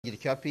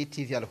Kapi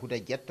TV al huda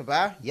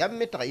jetba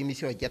Yam-Metga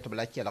émission jetba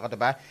la kela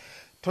gadba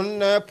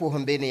ton pour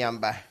mbene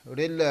yamba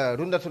rel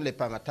runda ton le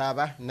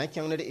pamataba na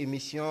kyang de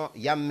émission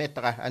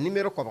Yam-Metga a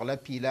numéro ko la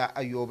pila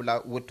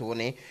ayobla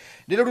wotone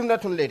de runda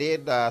ton le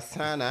da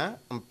sana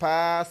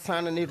mpa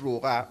sana ni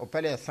roga o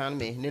pale sana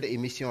me ne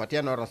émission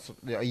tia no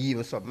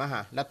yibe so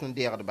maha la ton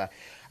de gadba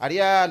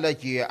aria la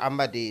ji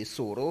Amade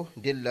Soro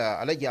del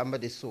ala ji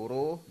Amade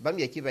Soro bam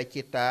ya kiba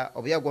kita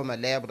obya goma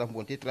lebre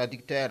bonti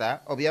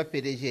traducteur obya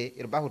PDG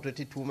irba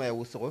hototi tuma ya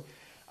wuso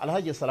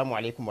alhaji assalamu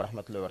alaikum wa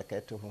rahmatullahi wa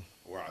barakatuh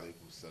wa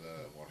alaikum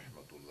assalam wa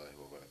rahmatullahi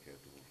wa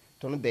barakatuh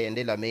ton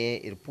bende la me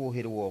ir po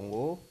hir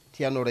wongo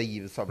tiano ra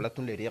yib sabla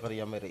ton le regre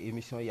yamere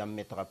émission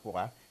Yam-Metga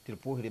pora til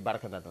po hir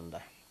barka na danda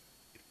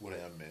il pour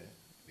yamme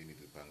ni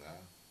de panga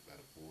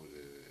par pour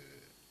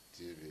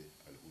TV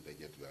al huda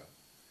jetba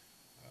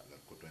la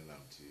kotona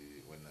ti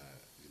wana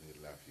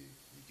jinir lafi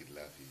yikir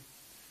lafi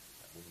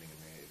bum ni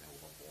me na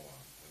ko ko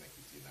wana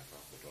kiti na ka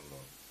kotondo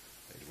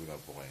il vous en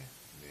pour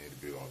ne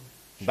de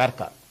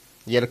barka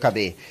yer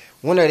kabe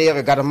wona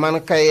rega garman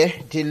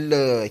kay til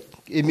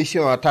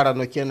émission atara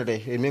no kenre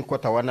e min ko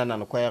tawana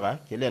nan ko yara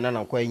kele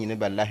nan ko yini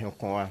ballahi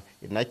ko wa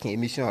na kin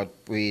émission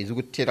e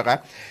zugu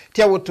tira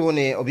ti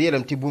awtone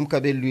obiyelam ti bum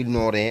kabe luil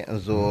nore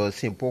zo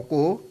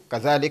simpoko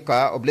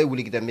kazalika oble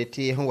wulig da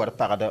meti han war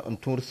parada on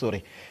tour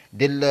sore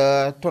del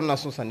tonna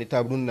so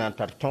sanita brun nan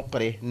tar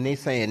tonkre ne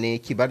sayene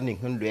kibarni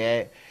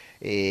hunde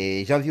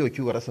janvier o ci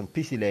wara son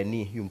pisila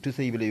ni yum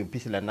tusa yibele yum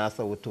pisila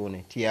nasa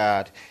wotone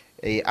tiat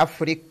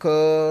Afrique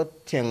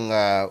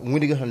tianga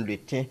ngudiga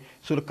hanlete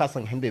sur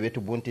kasang hambe beto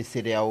bonti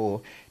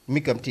CEDEAO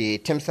mikamti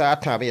temsa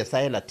tabe ya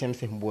Sahel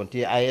temse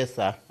bonti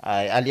AESA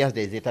Alliance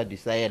des États du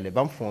Sahel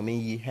bam fomi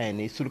yi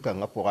hani sur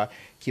kanga pora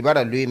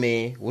kibara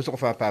luime woso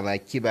fa pa ma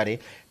kibare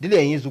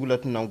dile yin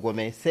zugulat nan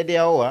gome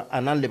CEDEAO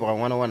anan lebra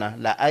wana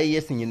la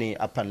AES nyine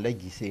apan la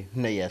gise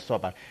na ya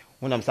soba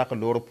wonam saka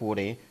lor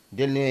pore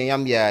del ne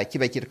yam ya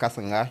kibakir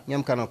kasanga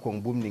yam kana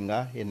kong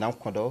bumninga e nan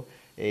kodo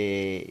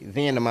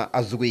venema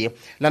azuguye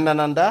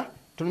landananda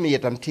tulmi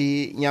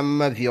yetamti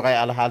nyam viray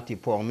al halti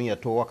pour mi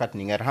to wakat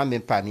ni ngar hambe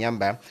pam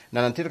yamba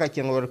nanantir ka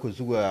kengor ko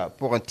zuga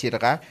pour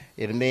antirga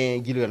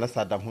erme gilu na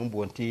sadam hum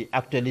bonti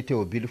actualité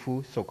au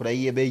bilfu sokra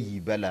yebe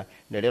yibala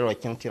le rero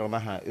kentir ma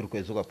ha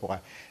irko zuga pour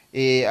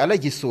ala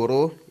ji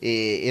Soro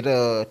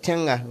era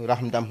tenga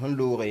rahmdam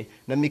hanlore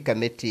na mi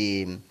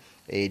kameti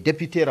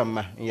député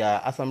ramma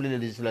ya assemblée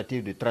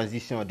législative de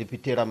transition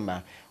député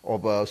ramma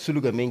oba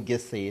suluga men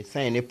gesse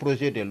c'est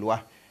projet de loi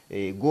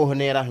go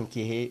honera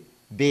hanki he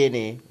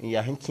bene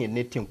ya hanki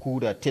ne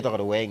tenkura tedar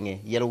wenge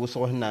yel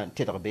wuso na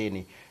tedar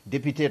bene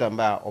député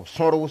ramma ob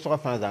soro wuso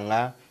fa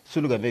zanga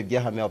suluga me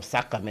biya ha me ob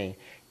sakame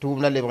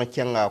tumna le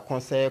bankianga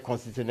conseil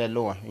constitutionnel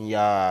lo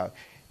ya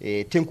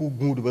tenku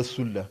gudu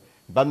basulla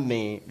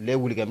bamme le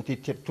wulgam ti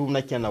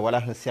tumna kenna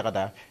wala han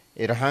serda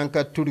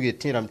hanka turge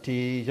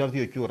tiramti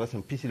janvier ki ora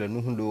san pisila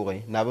nu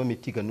hundore na ba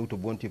mitiga nuto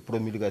bonti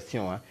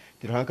promulgation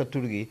hanka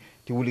turge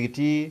ti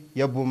wulgiti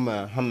yabum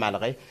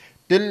hamalre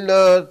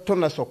del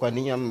tonna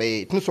sokani yam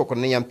me tun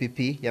sokoni yam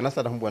pipi yana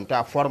sada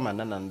bonta forma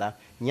nananda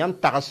nyam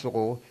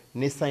tagasoro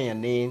ne sanya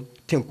ne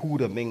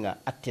tenkura menga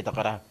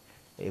atidara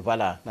et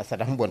voilà na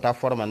sada bonta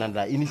forma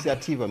nananda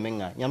initiative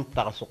menga nyam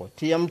tagasoro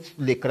ti yam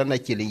lekra na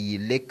kele yi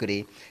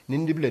lekre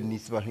nindible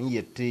nisba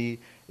yete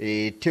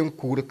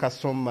tenkour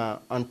kasoma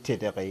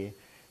antedere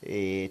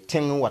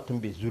ten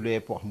watumbe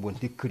zule pour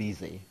bonti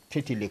crise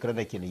teti lekra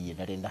na kele yi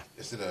narenda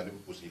c'est là le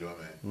possible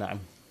mais naam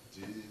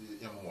ti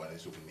yam wane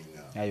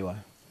sokuninga aywa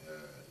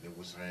le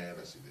busrin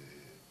la c'est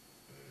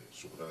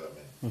sukra la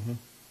mais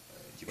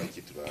kiba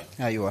kitba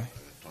aywa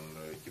ton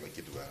kiba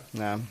kitba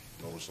naam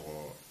no so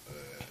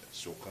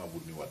sokan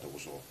budni wata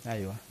so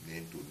aywa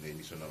ne to ne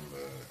misonam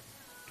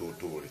to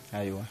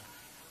aywa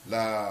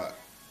la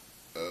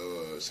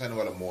sen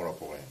wala mora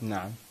pour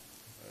naam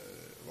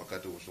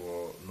wakati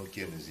so no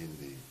kiem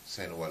zindi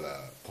sen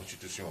wala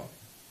constitution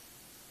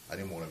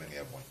ani mora men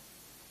ya bon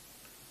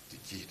ti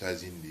kita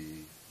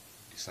zindi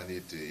ti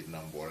sanite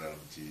nambola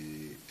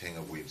ti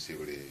tenga boyim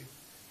sevre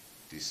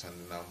ti san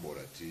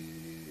nambola ti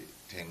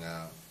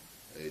tenga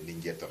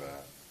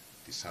ningetara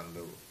ti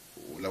sando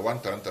la wan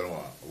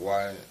tarantalwa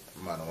wa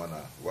mana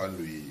wana wa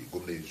lui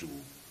gomle zu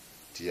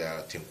ti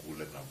ya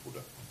tenkula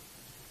nampuda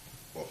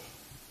bon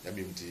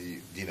yamim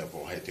ti dina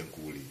ko hay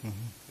tenkuli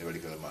ne bali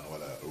kala man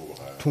wala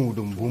roha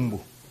tudum bumbu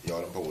ya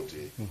wala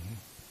pawote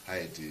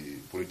hay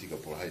ti politique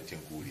pour hay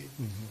tenkuli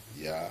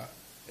ya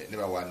ne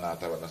ba wana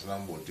ta ba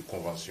national bon ti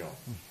convention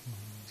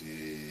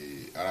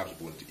ti arabs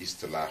bon ti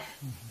istilah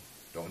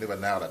donc ne ba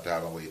na ra ta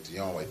ba wayti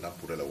yon way nan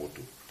pour la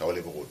woto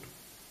tawale ba woto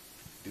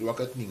di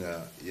wakat ni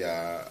nga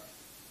ya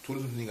tout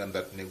ni nga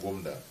ndat ne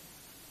gomda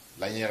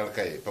la ñeral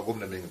kay pa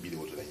gomna me nga bi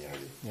woto la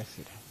ñeral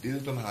yes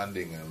di ton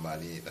hande nga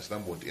mani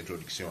national bon ti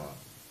introduction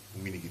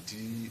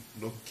minigiti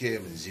no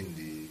kem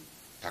zindi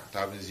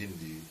taktab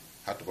zindi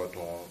hatba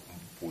ton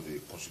pour de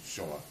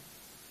constitution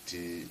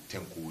ti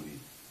tenkuri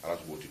alas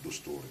boti do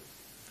story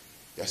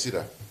ya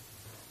sida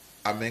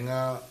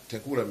amenga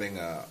tenkura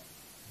menga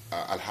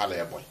al hala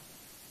ya boy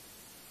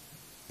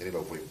ne ba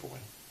voy pour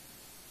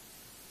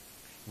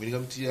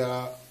winigam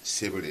tia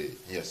sebre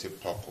ya se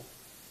poko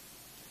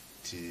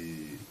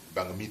ti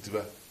bang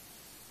mitba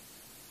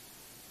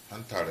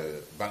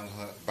hantare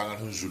bang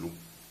hun zulu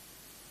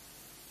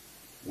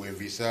we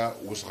visa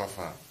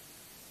usrafa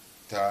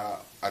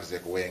ta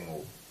arzek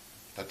wengo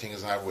ta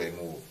tingza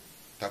wengo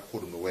ta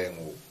kurno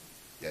wengo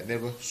ya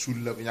never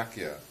sulla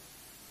binyakia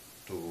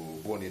to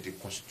boni ti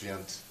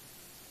constituent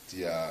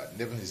ti ya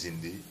never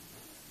zindi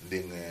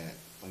ding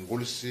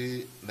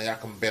ngolsi na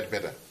yakam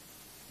bedbeda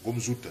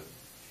gomzuta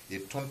e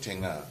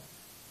tontenga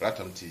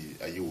ratamti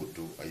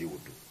ayuto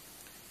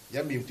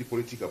yambi ti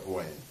politika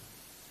po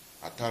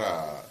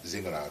atara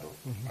zingrado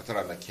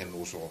atara na ken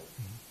uso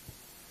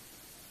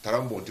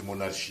tarambo ti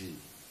monarchie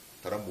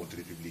tarambo ti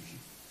république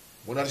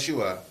monarchie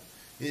wa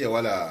ya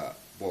wala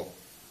bo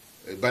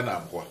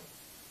banam quoi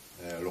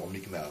lo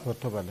mikna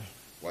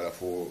wala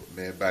fo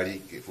me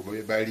bari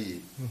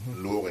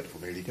lo fo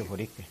me lique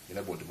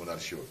ina bon ti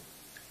monarchie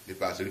le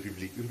passe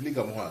république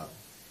à moi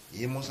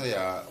il mosa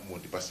ya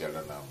monti partial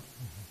na nam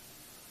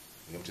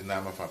ngam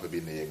nama fa be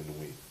ne yeng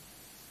numi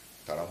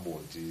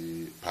tarambo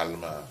ti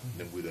palma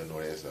ne buida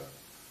noresa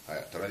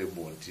tarale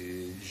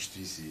bonti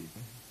justice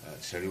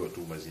seri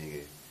watu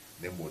mazinge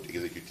ne bonti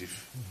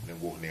exécutif ne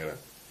go nera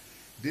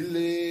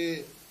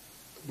dille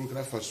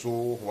Burkina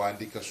Faso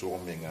wandi ka so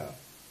menga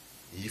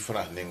yi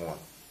fra nengwa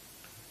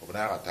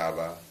obna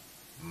ataba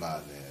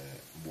man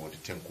bonti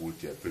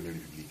tenkulti a première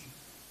république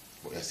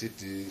bon ya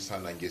siti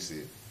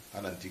sanangese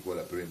anantiko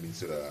la premier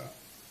ministre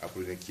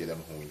après qui est là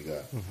mon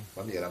gars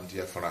pas mais yaram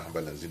tia fara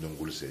balan zindo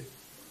ngulse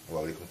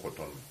wa ri ko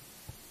ton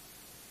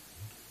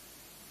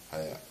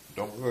aya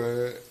donc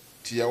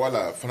tia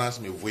wala France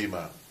me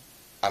voima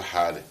al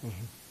hale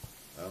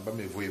ba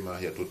me voima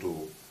ya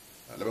toto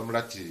la ba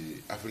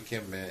mrati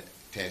africain me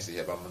tense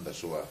ya ba manda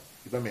soa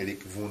ba me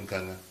rik vun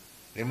kanga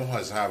ne mo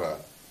hazaba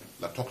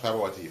la tokta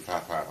wati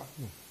fa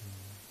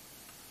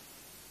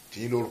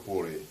ti lor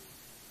pore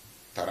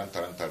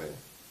tarantare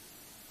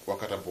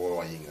wakata po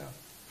wanyinga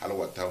halo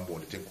watambo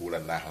ni tenkula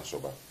na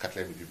hansoba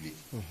 4e république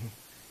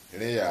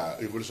ene ya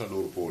révolution de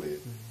l'Europe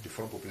du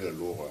front populaire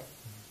l'Europe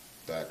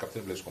ta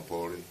capitaine Blaise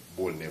Compaoré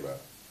bol neba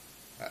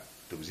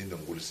to bizinda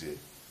ngulse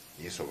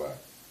yesoba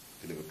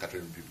de la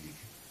 4e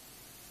république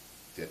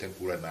te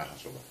tenkula na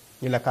hansoba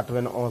il a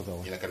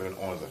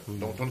 91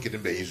 donc ton kete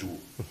be yezu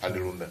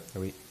halirunda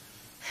oui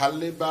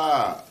halle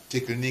ba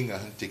tekninga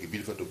han tek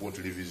bil fa to bon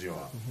télévision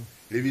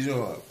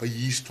télévision pa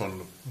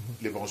yiston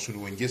le bon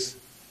sunu wenges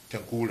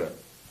tenkula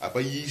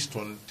apa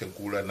yiston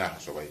tenkula na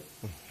so bay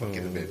ton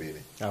kete be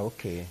be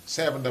okay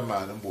sai abanda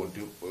man bon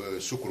tu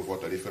sukru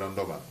vote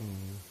référendum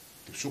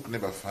tu suk ne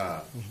ba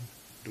fa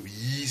to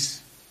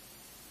yis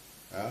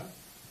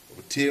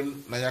o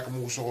tem na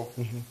yakam so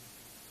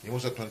ni mo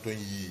sa tonton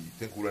yi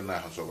tenkula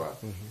na so ba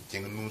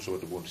keng nun so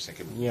to bon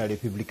 5e ni a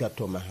république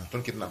atoma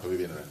ton kete na pa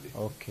be na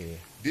okay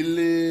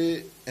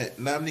dille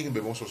nam ning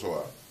be bon so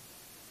so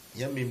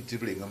yam mim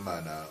tible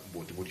ngamana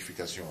bon de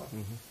modification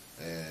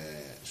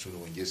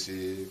sunu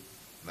ngese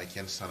na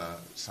ken sana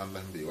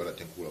mbe wala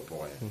tenkula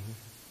po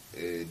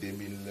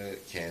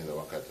 2015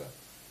 wakata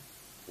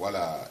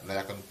wala na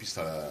yakan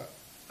pista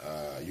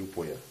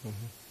yupoya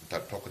ta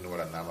tok ni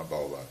wala nama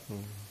bawba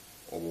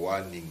o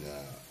waning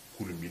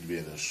kulu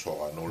milbe na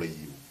so no la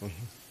yiwu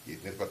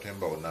it net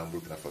patemba o na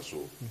Burkina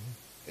Faso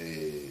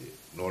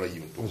no la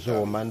yiwu to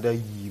so manda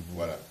yiwu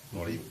wala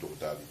no la yiwu to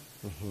tabi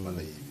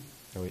manda yiwu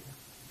oui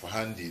fo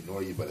handi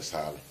no yiwu bal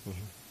sala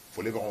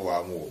fo le bon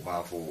wa mo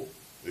ma fo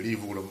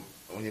livre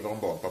on y va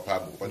bon papa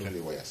mo pas le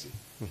voyager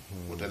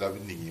o tala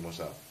ni mo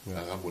sa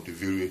na zambo te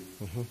verrouiller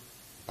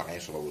par un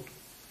sur l'autre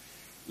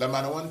la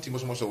manawanti mo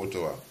so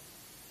woto wa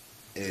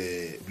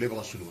ble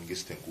bon sunu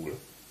ngesten kula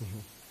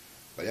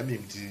ba yami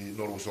mti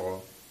no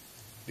so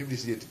ni bi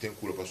si ten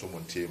kula pa so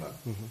mon tema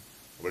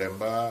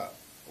bremba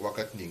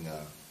wakat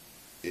ninga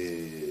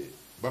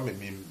ba me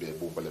mimbe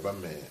bo bale ba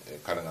me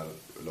karanga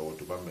la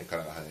woto ba me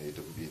karanga han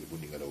to bi bu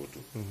ninga la woto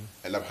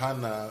ela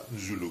hana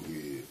zulu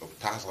bi op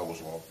tasra wo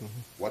so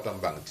watan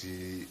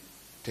bangti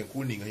ten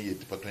kula ninga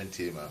yeti pa ton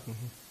tema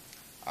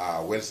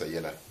a welsa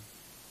yela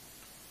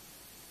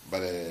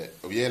bale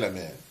obiela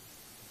me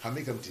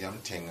hamikam tiam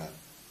tenga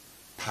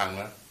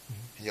panga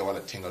ya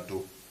wala tenga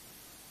to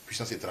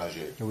puissance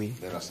étrangère oui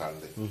dans la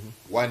salle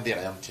wande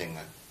yam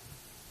tenga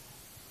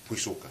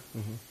puisoka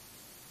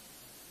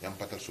yam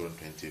patal sur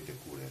 20 te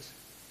kures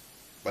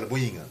bal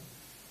boyinga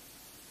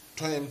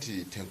to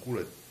yamti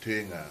tenkura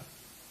tenga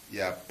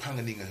ya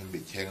panga ninga hambe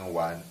kenga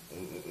wa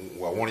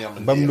won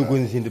yam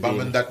bamlugun zinde be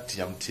bamandat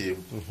yam tem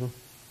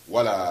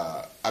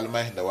wala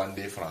almay da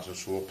wande france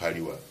so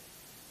pariwa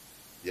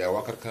ya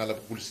wakar kan la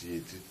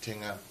pulsi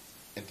tenga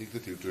intégrité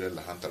territoriale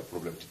la hantal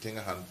problème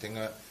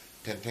tenga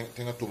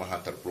tenga to ma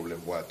hantal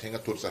problème wa tenga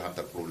to sa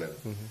hantal problème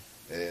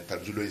tar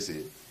julo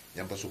ese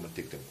yam paso man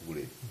tek tem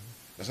kure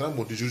nasana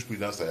mo de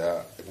jurisprudence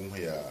ya e bum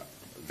ya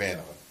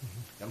vena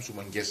yam su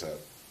man gesa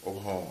o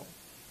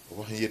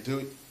ho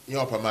yeto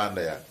yo pa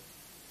manda ya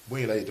bo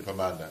ila yeto pa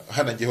manda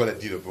hana je wala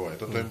dilo bo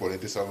to to mbo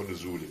de sa wono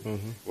zuli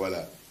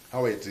wala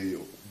hawete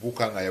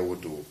bukanga ya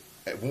woto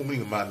bon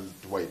ming mal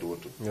tuwai do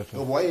to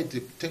no wai te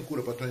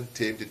tenkura patron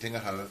te tenga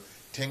hal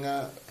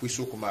tenga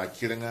puiso kuma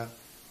kirenga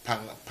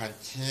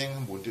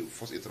pancheng bo de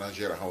force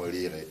étrangère ha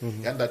walire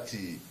yanda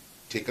ti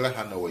tekla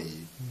hana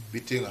wayi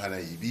bi tenga hana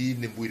yi bi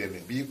ne buire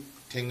men bi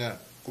tenga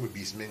ko bi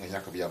bismenga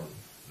nyaka biyam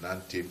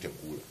nan te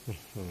tenkura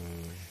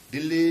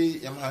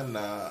dille yam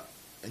hana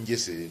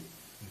ngese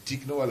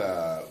tikno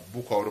wala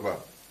buka orba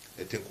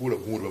tenkura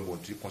gurba bon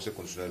ti conseil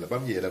constitutionnel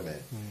bam yela me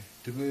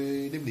te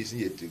be nim ni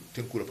sinyete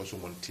tenkura paso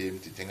mon tem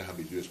ti tenga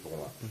hambi dues pour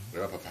moi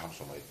vraiment pas faham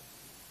so mai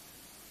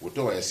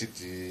woto wa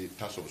siti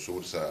taso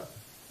so sa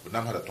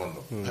nam hada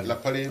tondo la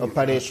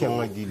pare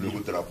chama gili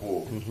lu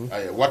drapeau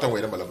ay wata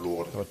wa dama la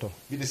blor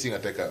bi ni singa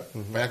teka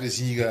ma yak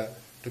zinga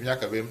to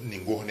nyaka be ni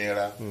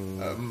ngohnera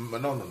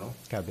no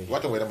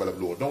wata wa dama la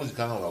blor donc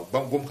kan wa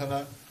bam gom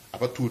kana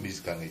apa tourni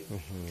kan ngi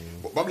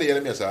bam le yela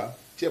mesa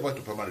ti ba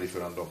to pas mal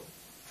référendum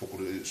faut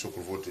que so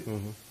pour voter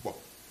bon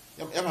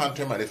yam han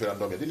tema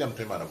référendum ya yam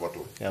tema na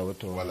voto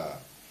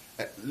voilà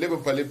lebe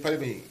pale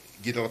be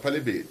gidala pale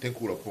be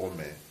tenkura pour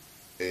me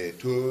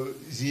to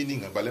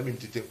zininga bala mim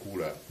tite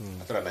kula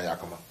atara na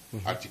yakama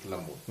article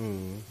lambo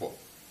bon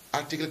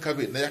article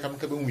kabe na yakama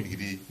kabe mu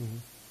ngidi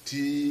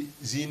ti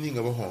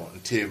zininga bo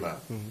hon tema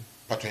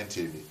patwen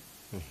tebe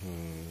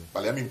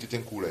bala mim tite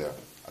kula ya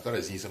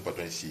atara zin sem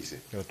patwen sise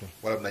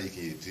wala na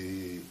yiki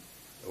ti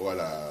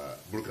wala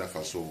Burkina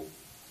Faso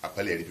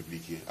appelé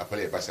république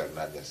appelé passer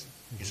na bias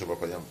ils sont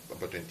pas yam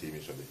patwen tebe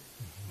sobe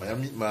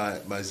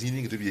ma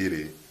zininga to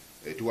biere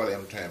ti wala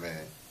yam teme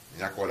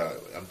nyakola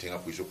am tenga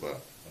puiso ko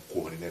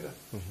ko ni neda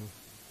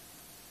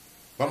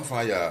bam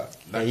fa ya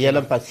na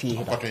yela pasi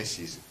patwen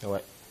sise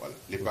ouais voilà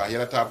les pas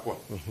yela tab quoi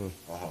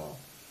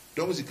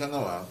donc si kanga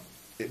wa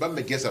e bam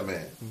me gesa me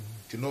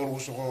ti noru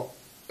so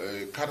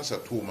kar sa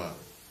tuma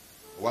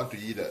want to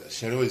yida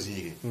shero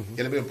zingi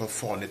yela be pa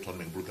fone ton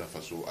men Burkina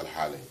Faso al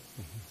hale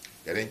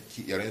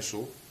yaren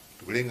so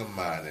to bringa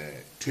man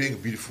twing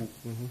beautiful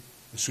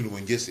sulu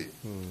ngese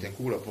ten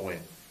kula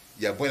point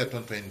ya boya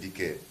ton to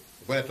indiquer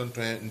boya ton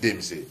to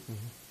ndemse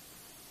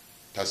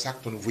ta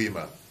sak ton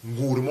vuima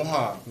nguur mo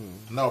ha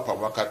na pa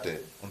wakate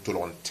on to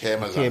lon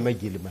tema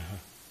gilma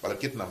wala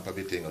kit nam pa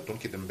betenga ton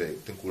kit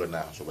mbe ten kula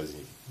na so bazi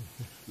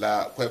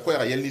la ko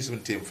ya yelni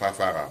sun tem fa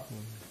fara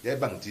ya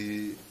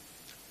bangti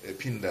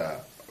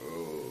pinda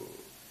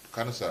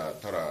kanasa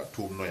tara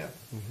tum noya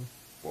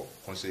bon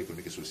conseil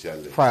économique et social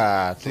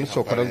fa tin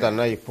so ko dan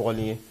na pour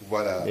ni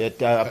voilà et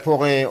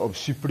pour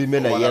supprimer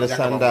la yel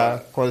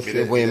sanda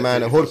conseil vraiment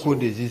hors cour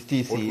de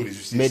justice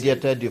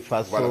médiateur de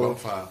façon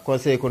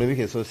conseil économique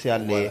et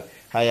social les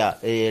haya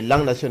et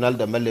langue nationale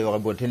de mal le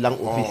boté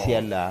langue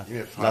officielle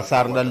la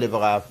sarna le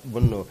bra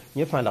bonno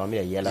ni fa la me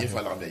yela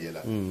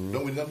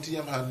donc ni ngam ti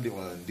yam han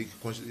di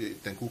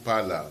ten ku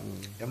pala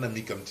yam na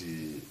mi kam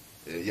ti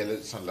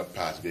yalla san la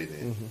passe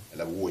bene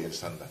la woyel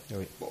sanda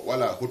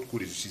wala haute cour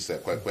de justice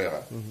quoi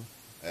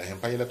hem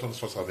pa yalla ton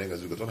sosa venga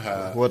zugo ton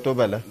ha woto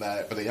bala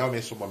na pala yaw me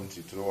so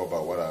mamti to ba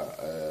wala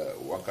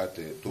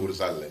wakate tour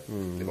zalle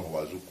le ba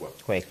wazu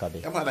quoi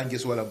kabe yam ha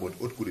ngeso wala bod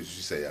haute cour de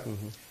justice ya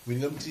min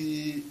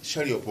ngamti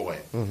sharia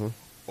point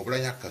o bla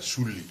nyaka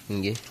sulli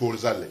tour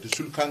zalle to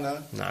sul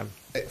kanga naam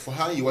fo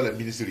ha yi wala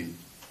ministry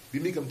bi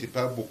mi kam ti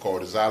pa bu ko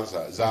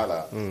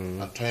zala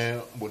antin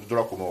bo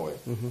dora ko mo we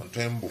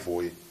antin bu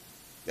foyi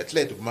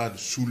athlete man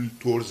sul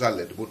tour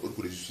zalle de bon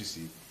ko justice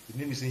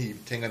ni mi sin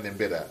tenga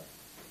nembeda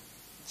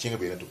chenga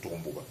be to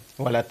tombuba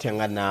wala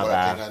tenga na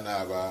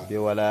ba be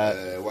wala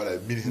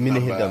mini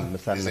hidam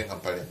misalna sen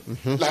campagne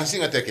la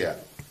singa teke ya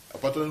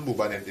patron bu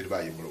banen de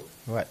ba yimlo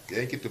ouais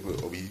ya ki to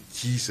obi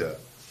kisa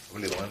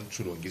wala wan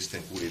chulo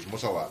ngisten kure mo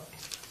sawa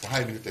ko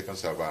hay mi te kan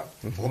sava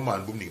ko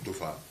man bum ni to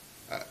fa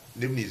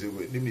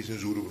nimni sun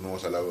zuru no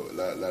sala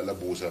la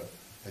bosa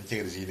en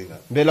chenga zininga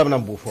be lam na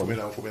bu fo be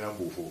na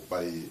bu fo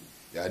bay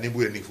ya ni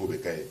buye ni fo be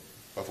kay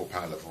pa fo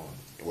panga la fo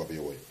wa be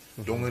yoy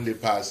donc les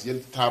pass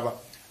yel taba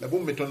la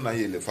bom meton na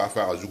yele fa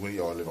azugun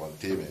ya le ban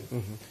teme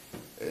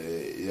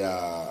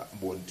ya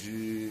bon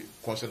du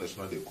conseil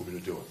national des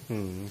communautés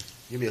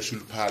yemi ya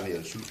sul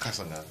parler sul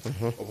kasanga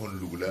o bon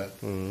lugula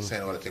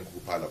sen wala ten ko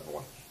pala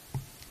pour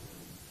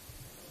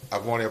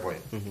avant les points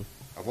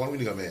avant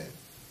ni ga me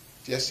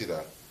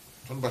tiasida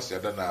ton basia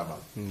da nama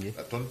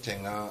ton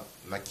tenga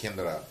na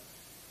kendra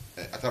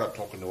atara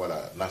tonko ni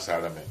wala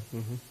nasara me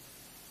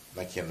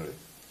na kenre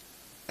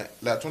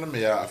la tona me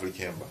ya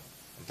africain ba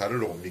antare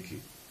lo miki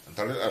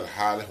antare al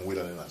hala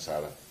wila na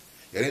sala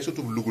yare so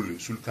to lugul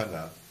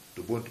sulkana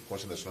to bon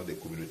conseil national des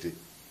communautés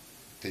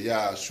te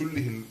ya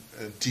sulli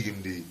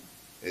tigindi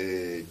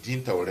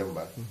din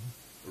tawremba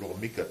lo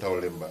mika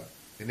tawremba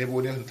ne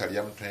bo ne antare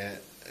yam tan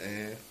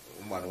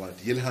man wan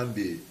yel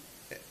hambe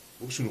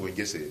sunu ko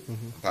gese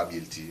pa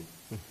bilti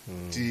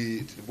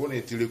ti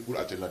bonne ti recours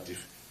alternatif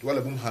to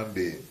wala bum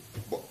hambe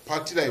bo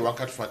parti la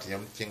wakat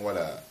fatiyam king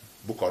wala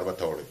bu ko ba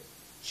tawre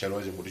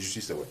challenge mo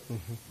justice wa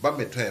ba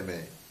me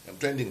teme am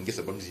trending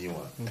ngesa bam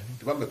ziwa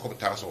to ba me ko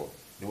taso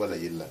ni wala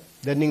yella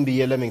da ning bi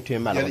yella men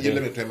teme mala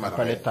yella men teme mala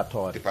pa le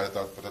tatore ti pa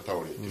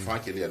tatore ti fa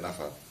ke le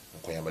nafa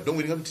ko yamba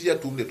donc ngam ti ya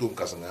tum de tum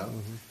kasanga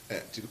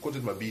ti ko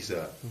ma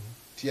bisa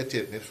tia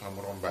tet net fam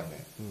rombanga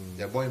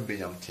ya boy mbe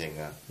yam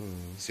tenga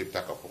c'est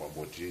ta ka pour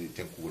boti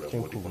tenkura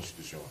boti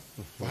constitution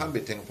fo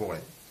hambe teng pour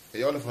e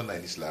yola fo na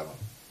l'islam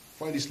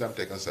fo l'islam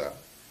te kan ça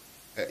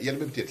yel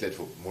même tet let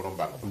fo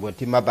rombanga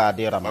boti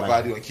mabadi ramma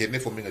mabadi on kerne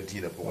fo mi nga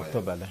dina pour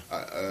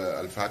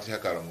al fatiha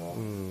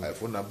karamo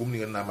fo na bum ni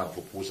na ma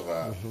fo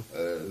pusra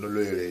no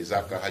loyere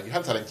zakka haji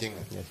han salan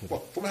kinga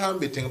fo mi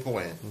hambe teng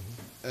pour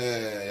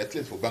ya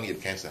tet fo bang yel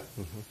 15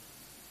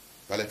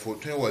 bala fo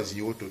ten wazi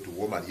auto to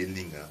woman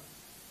yelinga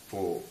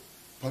fo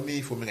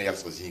pami fo mi nga yal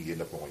sa zingi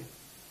la pour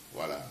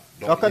voilà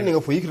donc kan nga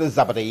fo yikra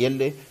zabata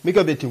yelle mi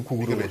ga betin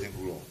kuguro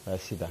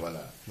sida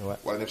voilà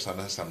wala ne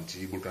sana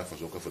samti burkina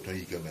faso ko fo ton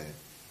yigame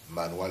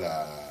man wala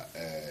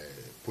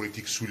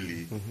politique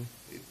sulli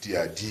ti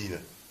a dina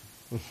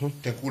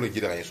ten kula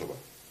gida ya soba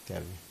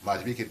ma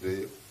bi ke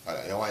de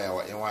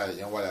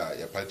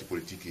ya parti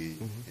politique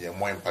ya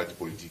moyen parti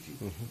politique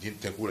din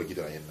ten kula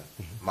gida yenna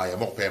ma ya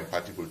mok pem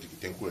parti politique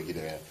ten kula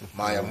gida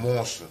ma ya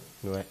mons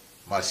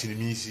ma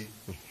sinimisi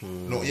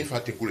no il fa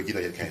ten kula gida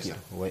ya 15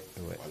 ouais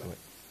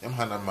yam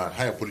hana man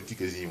haya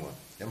politique zimwa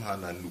yam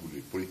hana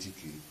lugule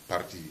politique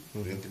parti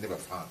rente ne ba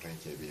fa tan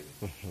kebe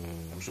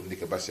am so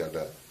ndike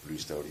basiada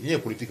Louis Tauri ni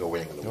politique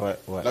wenga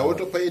la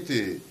auto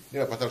paite ne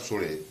ba patal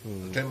sole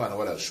tan man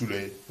wala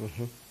sule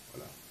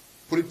voilà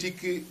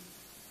politique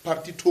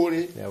parti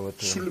tore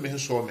sule me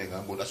so me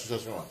ngambo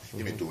association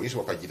e me to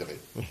iso ka gidere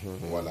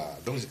voilà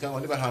donc quand on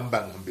ne ba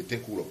hambang be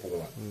tenkulo pour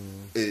moi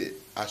et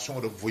à son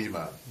de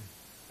voyement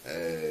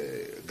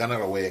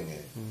ganara wenge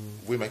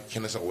ma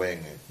kenesa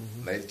wenge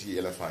na ilti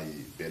yela fay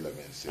bela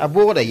men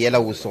aboda yela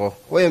wuso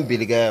wayan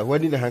bilga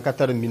wani na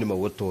hankatar minima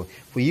woto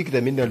fu yikda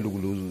minna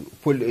lugulu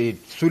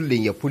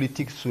sulli ya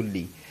politique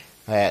sulli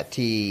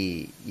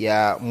ti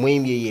ya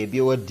moymi ye bi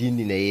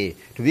wadini na ye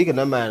to biga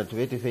na man to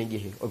wete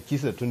fengi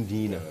obkisa tun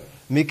dina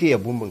miki ya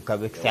bumbun ka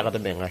be sagada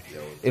benga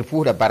e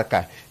fu da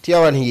barka ti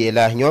awan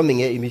yela nyomi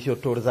nge emission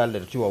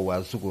torzal ti wa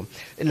wasugo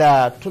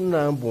la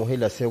tunna bon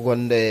hela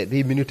seconde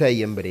bi minuta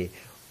yembre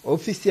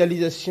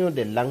officialisation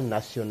des langues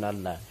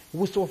nationales là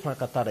vous so fa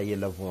katara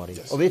yela vori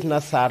obet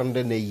na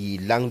sarnde ne yi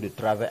langue de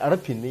travail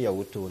arapini ya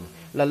wotoni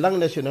la langue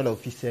nationale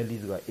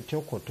officialisée est un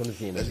canton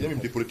zine la même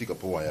des politiques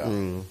pour ya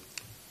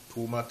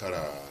tout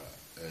matara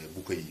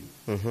bukayi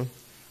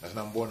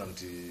na mbona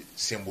mti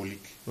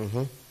symbolique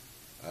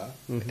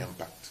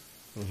impact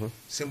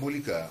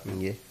symbolique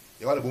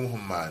ya wala bon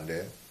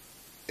homande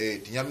e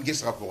tinyam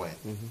gis rapport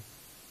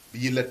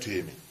bi yela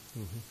tuemi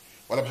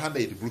wala handa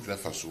yi Burkina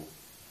Faso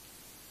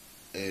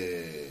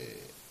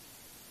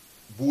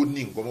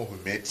bourning comme on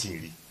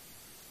metiri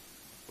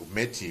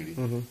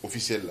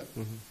officiel là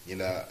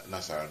il a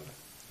nasaranda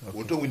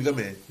auto winga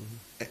me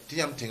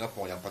tiam tinga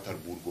po yam patar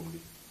bour gombi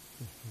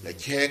ya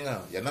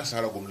kenga ya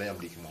nasara gomla yam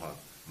dik moha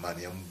man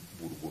yam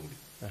bour gombi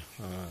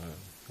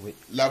oui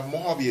la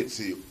mohabiet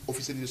c'est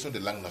officialisation de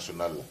langue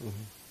nationale là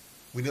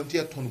winam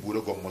tia ton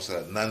bour gom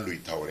mosa nan lui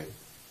tawre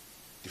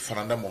di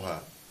faranda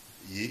moha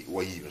yi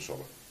wayi no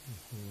soba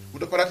bu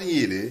da parati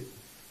yele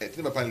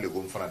tini ba pan le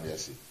gom fana de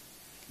asi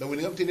la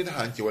woni ngam tini ta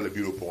hanke wala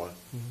bureau point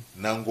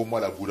nango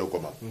wala buda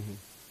goma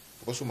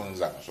ko so man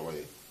zaka so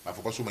waye ma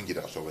fo ko so man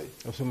gida so waye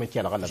so man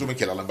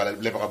kela la bala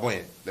le bra bon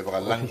le bra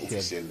langue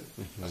officielle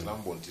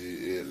aslam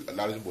bonti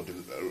la langue bonti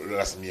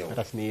rasmiya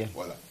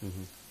voilà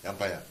yam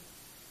pa ya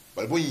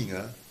bal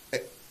boyinga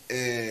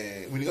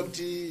woni ngam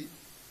ti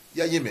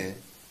ya yeme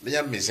le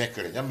yam me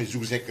zekre yam me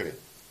zug zekre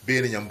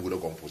be ne yam buda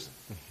gom pos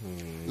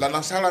la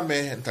nasala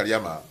me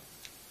ntariama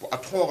po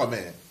atrora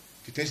me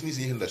ki tensi ni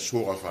hinda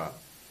sora fa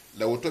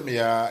la auto me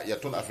ya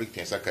ton Afrique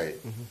tensa kai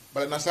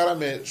bala nasara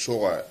me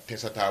sora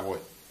tensa tabo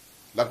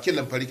la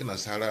kelam pari ki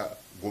nasara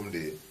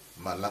gomde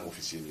ma langue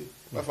officielle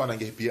ba fa na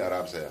nge pi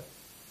arabe sa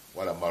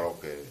wala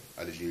Maroc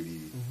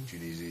Algérie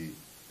Tunisie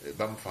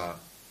bam fa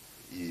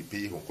i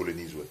pays qu'on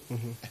colonise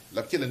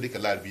la kelam de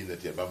la bi na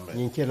te bam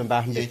ni kelam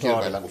ba hande to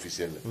langue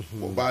officielle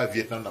o ba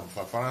Vietnam na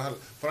fa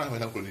France me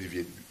na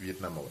colonise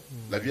Vietnam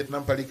la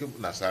Vietnam pari ki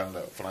nasara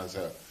France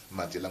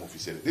manti langue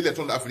officielle dile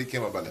ton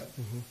africain ma bala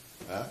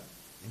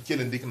in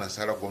kelen dik na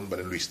sara gon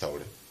balen Louis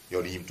Tauri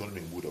yo yim ton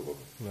min buda go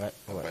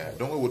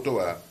donc woto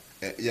wa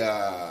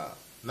ya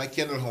na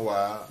kenel ho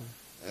wa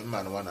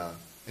man wana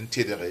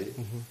intégrer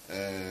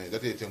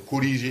date ten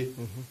corriger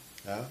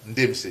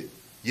ndemse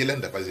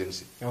yelenda pas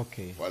zemse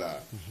ok voilà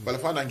bala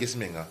fa na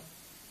ngesmenga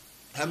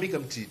hami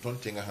kam ti ton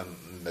tenga han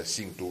na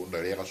singto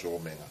na rega so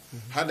menga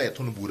handa ya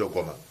ton buda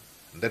goma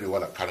ndabe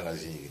wala kalanga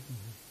zingi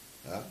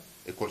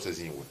école sa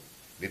zingi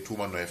ne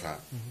tuma no fa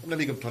na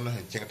mi gam ton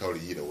han cenga tawri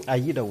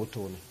yida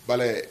woto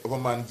bale o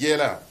man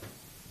jela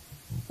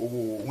o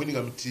woni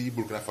gam ti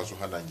Burkina Faso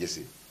handa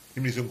ngese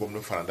imi zon gom no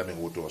faranda men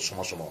woto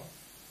soma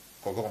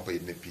ko ko pa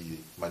ne pi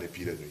mane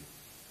pi le noy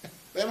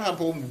ben han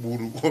po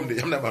buru gom de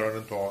yamna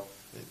baron to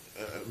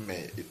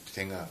mais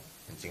tenga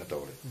cenga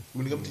tawre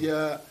woni gam ti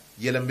ya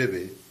yelam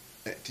bebe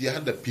ti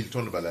handa pil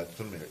ton bala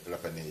ton me la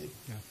pané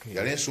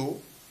ya rien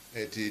so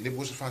ti ne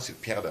bo se facile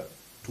perdre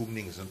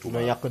tumning san no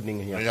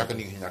yakning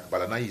yak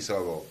bala na yi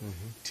sawo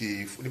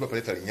ti ni ba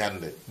pare tar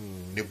nyande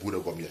ne buda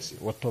gom yasi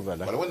woto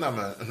bala wonna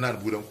ma nan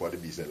buda ko de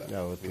bisela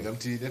ni ngam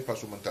ti ne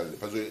paso mental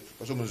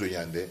paso mun zo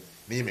nyande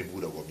ni me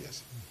buda gom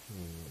yasi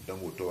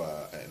donc woto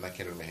na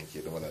kenel me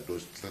henke do wala do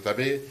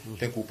tabe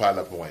ten ku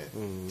pala point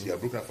ti a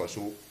Burkina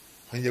Faso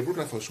hanya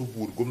Burkina Faso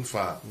bur gom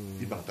fa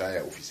di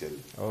bantaya officiel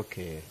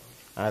okay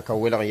ka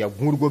wela ya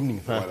bur gom ni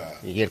fa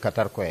yel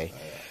katar ko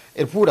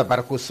el pura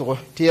barko so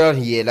tiya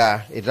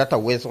yela e data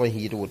weso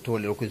hido woto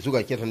le ko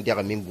zuga keton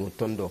diga mingu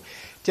tondo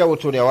tiya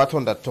woto ya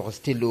watonda to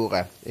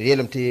stilura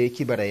relam te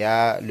kibara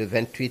ya le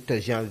 28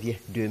 janvier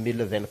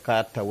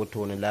 2024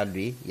 woto ne la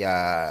lui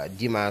ya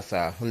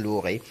dimasa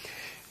lure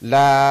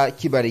la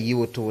kibara yi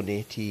woto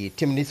ne ti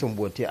timni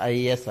sombote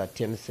ayesa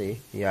temse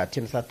ya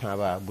timsa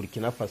taba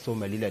Burkina Faso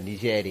Mali la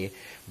Nigeria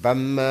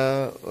bam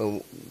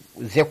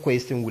zekko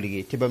isin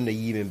wulige tibam na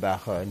yimin ba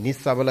ni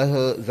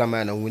sabala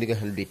zamana wuniga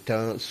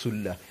hanlitan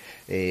sulla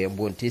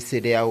bonte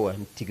CDAO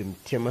tigim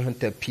tema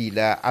hanta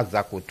pila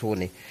azako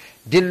tone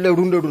dilla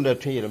runda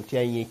to yelam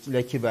tiyanyi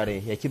la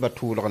kibare ya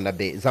kibatu na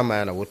be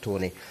zamana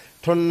wotone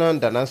ton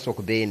dana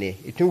sok bene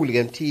itin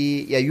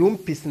wulganti ya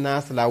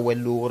pisnas la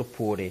welur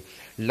pore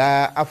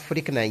la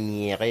Afrique na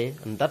nyere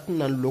ndat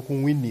nan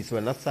lokun winni so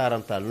na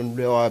saranta lon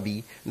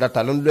loabi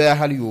ndata lon lo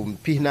hal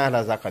pihna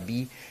la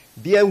zakabi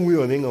bien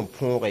wiyo min on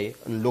pore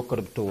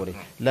lokor tore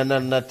la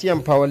na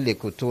tiam pawalle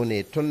ko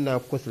tone tonna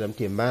ko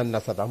salamte man na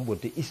sadam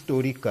bonte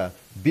historique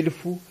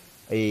bilfu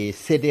e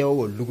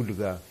CDO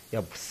lugluga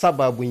ya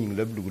sababu yin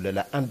lugula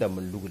la andam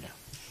lugula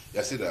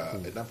ya sida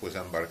dan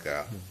posan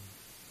barka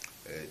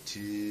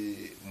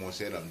ti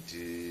monselam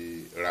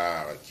ti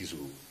ra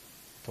kisu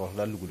to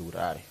la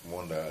lugulurare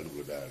monda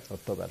lugulurare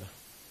to bala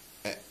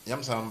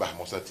yam samba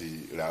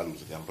mosati ra lu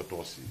yam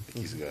patosi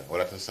kisga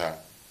wala tan sa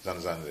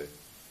zanzanre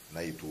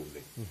na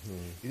yitumle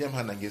yam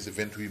hana ngese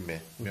 28 mai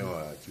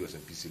mewa kiwa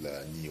sen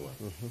pisila niwa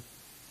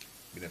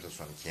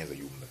 1975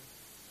 yumna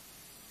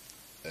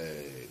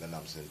na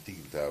nam sen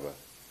tigitaba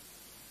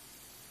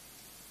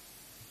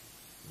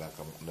donc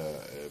na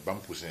bam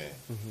poussin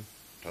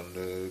ton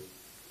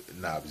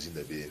na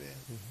abzinda bene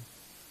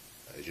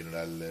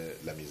général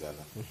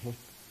Lamizana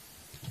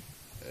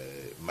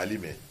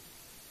Malime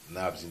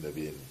na abzinda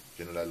bene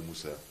général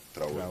Moussa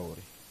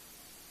Traoré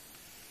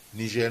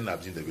Niger na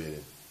abzinda bene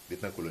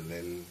lieutenant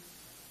colonel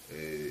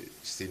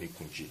Steny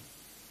Kunchi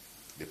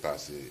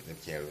dépassé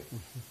Nepkienre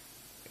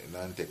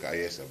nante ka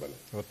ayesa bala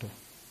oto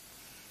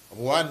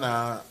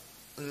wana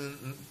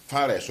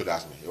fara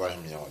sodas me wa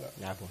mi wala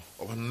yabo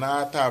o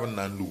na tab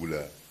na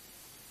ndugula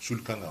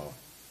sulkana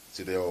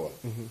c'est de o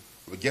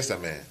o gesa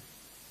me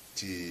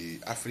ti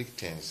Afrique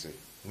tense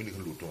ngini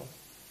kan luton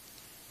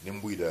ne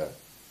mbuida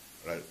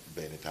ra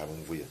bene tab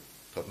mvuya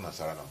tot na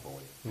sara na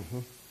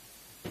boye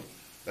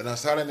na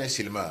sara ne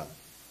silma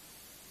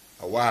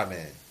awa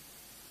me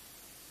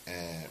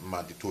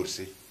ma di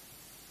torse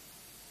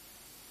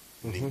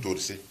ni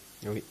torse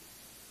oui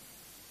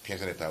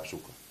pensa ne tab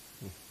suka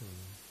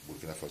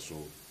Burkina Faso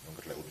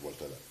donc la haute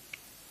volta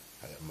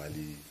la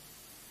Mali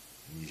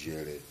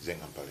Niger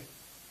Zengampare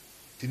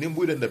tini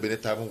mbuida nda bene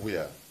tab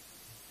mvuya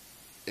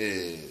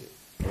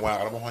wa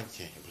ara mo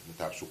hanke ne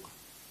tab suka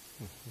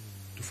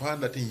tu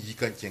fanda tin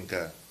yikan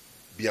kenka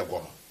biya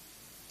goma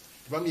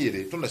tu bam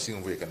yele ton la sin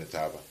mvuya kan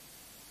taba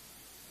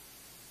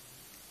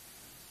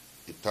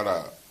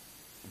itara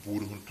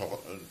buru hun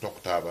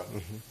tok taba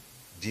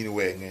dini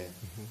wenge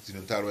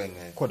sinon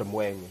wenge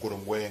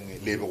kodom wenge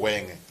lebe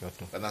wenge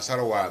na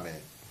sara wa me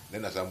ne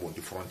na sambo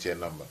di frontière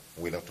number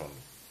wela ton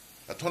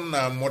la ton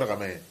na modaga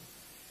me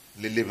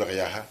le lebe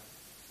ya ha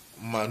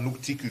ma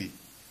nuktikli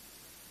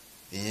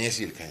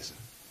yesil kansa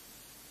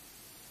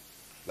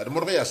la de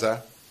modaga ya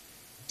sa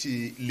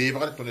ti lebe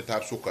ga ton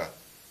tab suka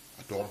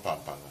aton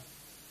pampanga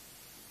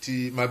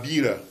ti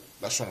mabira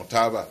la son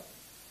taba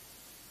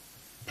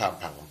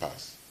pampanga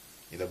pass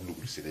ila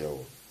blugul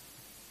CDAO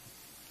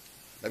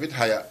David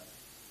haya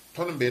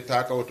ton be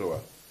ta ka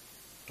otowa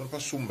ton pa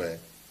sumbe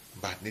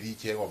ba ne di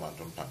ke o man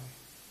ton pan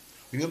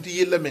ni ngam ti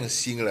yella men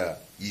singra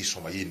yi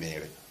soma yi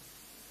nere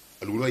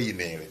alulo yi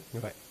nere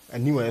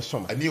aniwa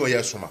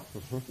ya soma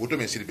woto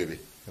men sir bebe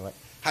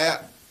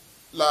haya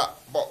la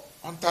bo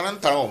on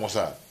talanta o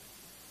mosa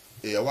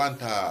e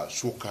awanta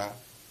suka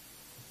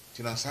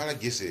tinan sara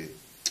gese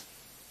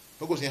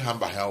pogo sin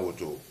hamba ha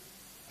woto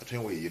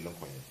atwen we yella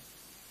ko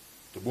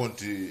to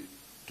bonti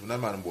na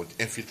man bot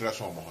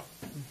infiltration mo ha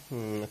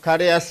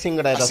kare ya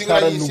singra da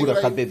sara nugura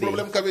kabebe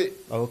problem kabe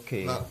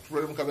okay na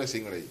problem kabe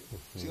singra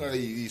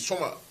yi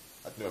soma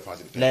atne ba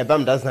facile la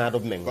bam da zan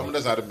rob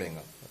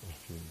menga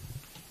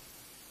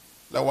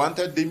la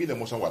wanta 2000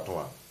 mo san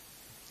watwa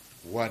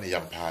wani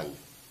yampal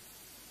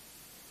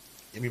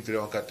yemi fere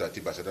on kata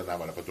ti basada na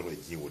mala patoro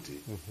yi wote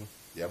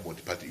ya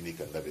bot parti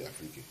unique ndabe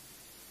afrique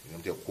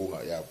ngam te ko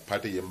ya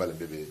parti yembal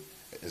bebe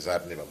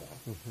zar ne ba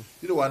mo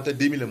ilo wanta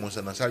 2000 mo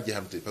san sar ji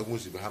hamte pa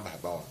musi ba hamba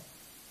ba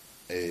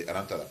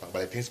aranta la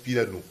pa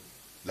t'inspire nous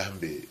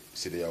l'ambe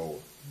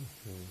CDAO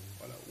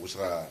voilà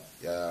usra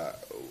ya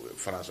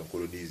France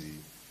colonise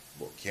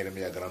bon kene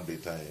ya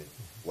Grande-Bretagne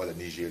wala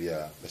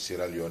Nigeria la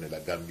Sierra Leone la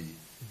Gambie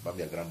bam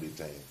ya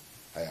Grande-Bretagne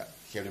haya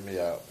kene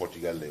ya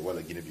Portugal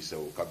wala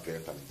Guinée-Bissau Cap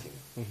Vert tan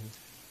kin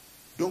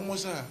donc moi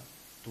ça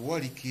tu vois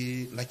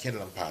qui na kene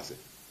l'an passé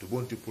tu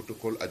bon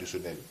protocole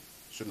additionnel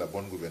sur la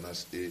bonne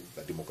gouvernance et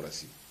la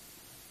démocratie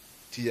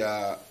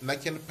tia na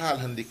ken pal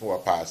handi ko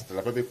pass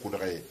la babe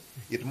kudre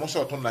it mo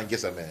so ton na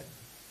ngesa me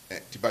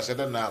ti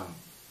basada nam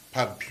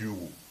pam piu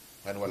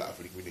man wala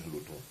afrique wini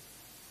loto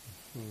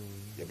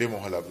ya be mo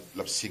hala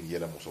lab sing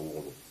yela mo so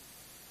wolo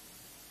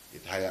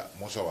it haya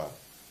mo so wa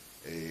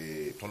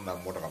ton na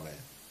mo me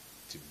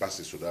ti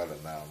basse sudala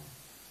nam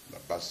la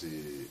basse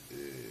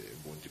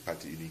bon ti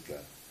parti unique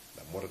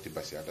la mo ti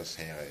basse ada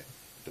senre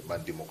de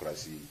man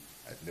démocratie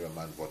at ne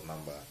man vote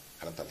number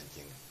halanta la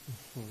king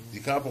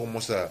di ka pour mo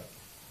sa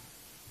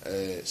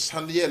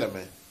sandiela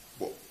me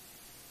bon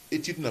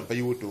étude n'a pas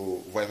eu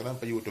auto voyage n'a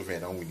pas eu auto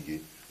 20 ans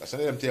wingi la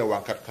sandiela mtia wa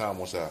 4 ka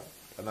mo sa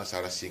ana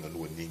sara singa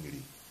no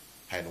ningri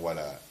hain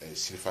wala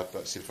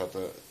silfata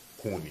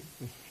koni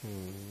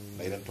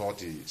na ila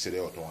tonti sede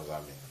auto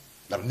nzame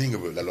la ninga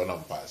la lona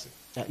mpasse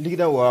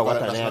ligida wa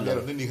wata na ne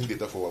la ninga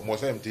ndita fo mo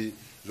sa mti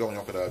zong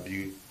nyokada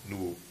bi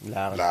nu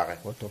laare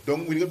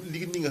donc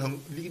ligi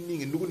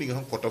ninga nugo ninga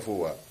han kota fo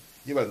wa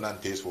yibal nan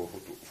tes fo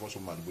so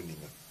man bu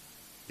ninga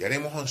yare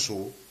mo han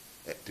so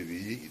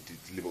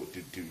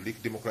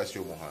lik démocratie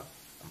mo ha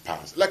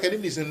pass la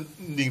kadim ni sen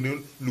ning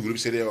lu groupe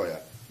CDO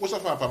ya wo sa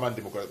fa pas man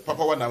démocratie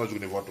papa wa na ma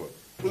journée vote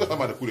wo sa fa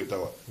man coup d'état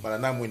wa mana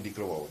na mo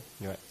indikro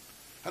wa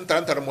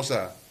anta mo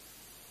sa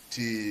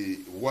ti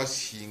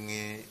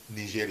wasinge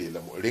Nigeria la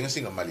mo renga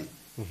singa Mali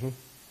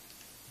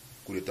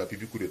coup d'état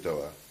pipi coup d'état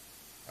wa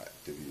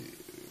te bi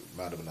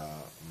madam na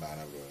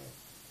mana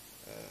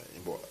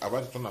bo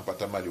avant ton na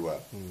pata Mali wa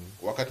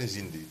wakati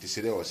zindi ti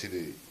CDO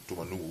sede to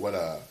manu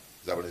wala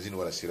Zabanazine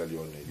wala Sierra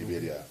Leone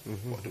Liberia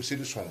wato c'est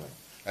du son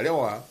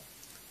alewa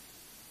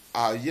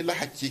a yela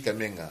hakika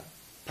menga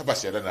papa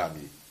sera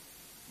nami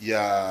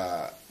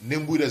ya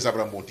nembuira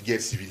zabra mont guerre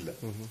civile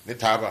ne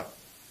taba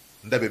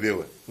ndabe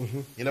bewe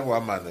ina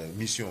wa man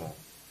mission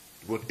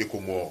bon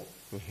ecomo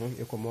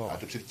a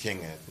tout cette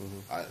kenga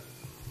a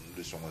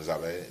de son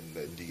zabe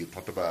ndigi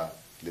totoba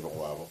le bon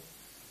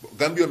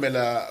Gambio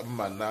mela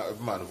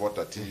man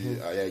vota ti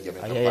aya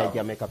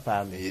jame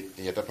kapam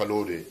yata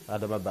palode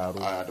adama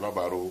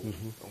baro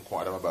ko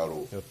adama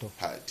baro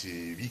ha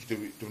ti victor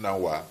to na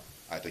wa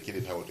ata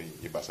kile tawoto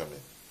ibasame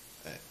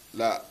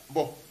la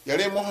bon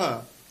yare mo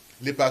ha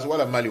le pas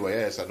wala Mali wa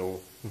ya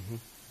sano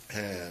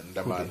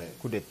ndamane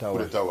coup d'état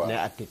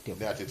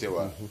ne atete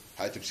wa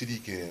ha ti sidi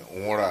ke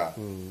onra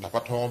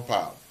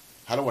tapatompa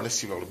hala wana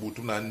sibar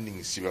butu na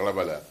ning sibar la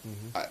bala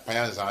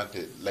payan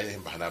zante la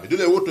yin bahana bi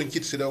dole woton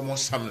kit sida mo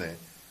samne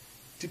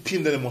ti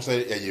pindale mo sa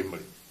ya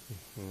yemre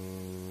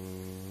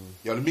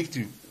ya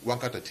mikti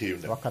wakata tem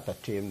da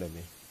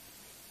me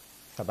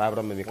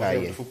sababra me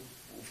kaye fu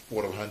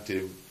por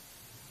hante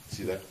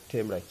sida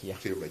tem rakia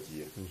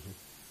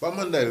ba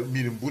man da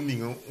min bunni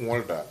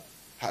ngolda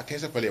ha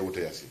kesa pale wuta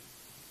yasi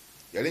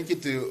ya len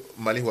kit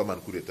mali wa man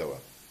kudeta wa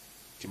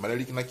ti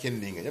malali kina ken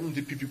ninga yam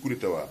ti pipi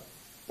kudeta wa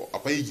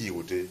apa yi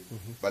wote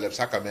balep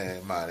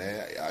sakame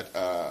mane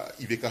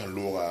ibeka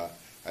lora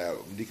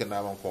ndika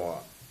na man ko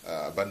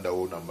banda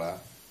o namba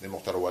ne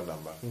moktar wa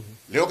namba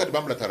leo kat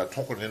bamla tara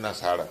tonko ne na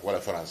sara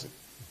wala france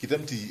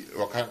kitamti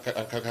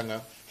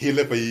wakanga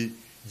hele pay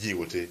ji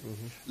wote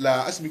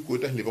la asmi ko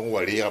ta le bon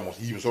wari mo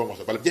yi so mo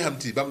balep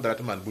jahamti bam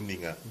dara man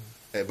buninga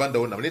banda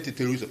o namba ne te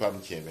terroriste pam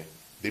kieme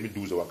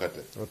 2012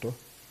 wakata oto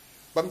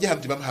bam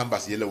jahamti bam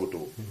hambas yela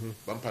woto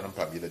bam panam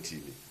pam yela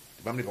tv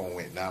bam ne bon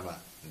we nama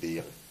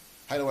ndire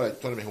hayna wala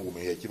ton me hungu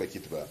me ya kiba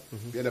kitba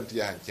belam ti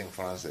ya han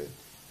français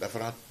la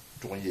france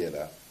ton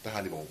yela ta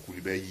hali bon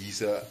kulibe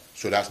yisa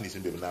sodas ni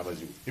sembe na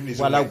mazu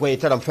wala goy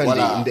taram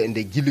fande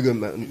inde gilga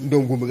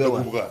ndongum ga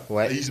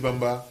wa yisa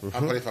bamba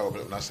après fa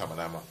na sama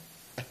nama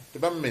te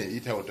bam me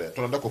ita wota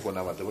ton ndako fo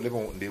nama te le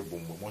bon nde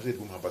bum mo se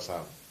bum ha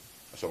passa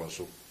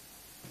so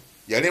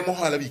ya ne mo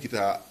hala bi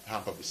kita ha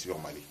pa sibir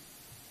Mali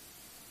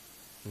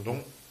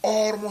donc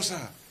or mo sa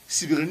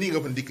sibir ni ga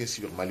bandi ke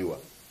sibir Mali wa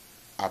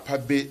a pas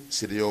be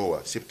CDO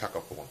c'est taka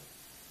comment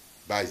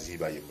ba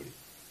Ziba yemri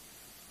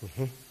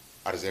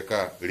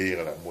arzeka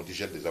rira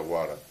montigel des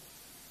avoirs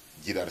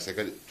gida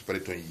arzeka tu pare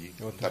ton yi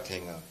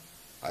tatenga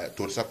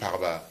to sa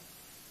parba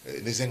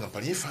ne zenga pa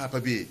ni fa pa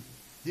be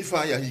ni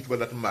fa ya hikba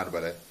lat man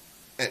bala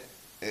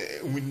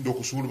win do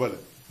ko sul bala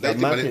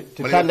dai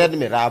ti tande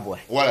me rabo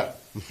voilà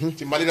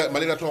ti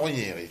malira to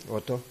nyeri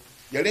oto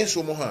ya len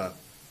so mo ha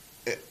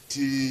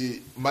ti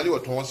mali wa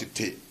to si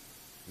te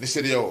ni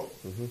CDO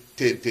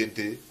te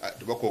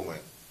to ba ko ngwe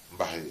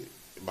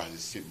mbahe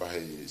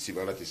si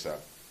balati sa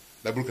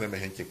la Burkina me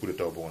henke coup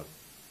d'état bon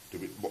to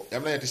bi bon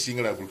yamna yati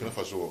singla Burkina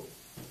Faso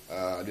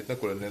lieutenant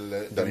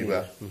colonel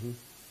Ziba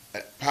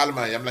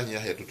parlement yamna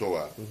nya ya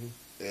tutowa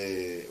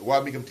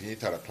wa mi gam tini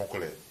tara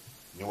tonkole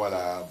ni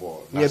wala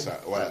bon nasa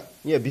wala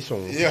ya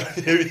bison ya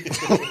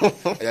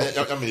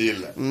am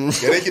yella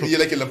yare ki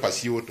yella ki la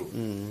pasi woto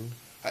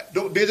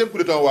donc deuxième coup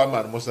d'état wa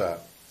man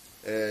mosa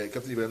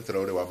capitaine Ibrahim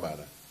Traoré wa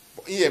mana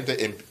IMT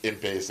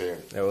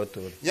MPSR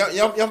auto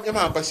yam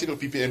ha passer le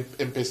pipi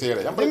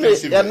MPSR yam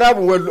ya na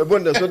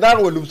bon so dar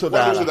wolum so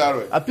dar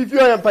a pipi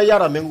yam pa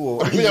yara mengo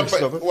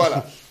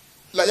voilà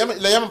la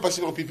yam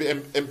passer le pipi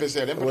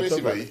MPSR yam pas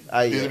si bay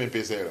deuxième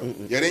MPSR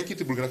ya rien qui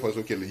te Burkina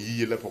Faso qu'elle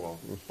yi la pour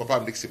papa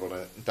me dit que c'est pour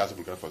une tasse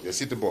Burkina Faso ya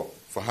c'est bon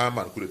fa ha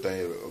man coup de temps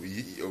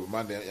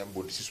man yam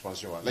bon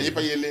suspension la y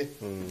pas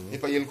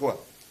yel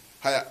quoi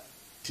haya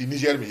ti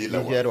Niger mi yela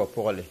Niger wa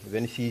pour aller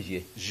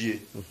 26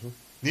 juillet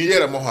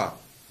Niger mo ha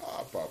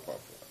papa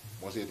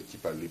moi c'est qui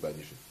parle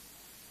libanais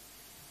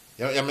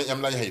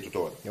yam la hay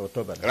tuto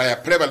ra ya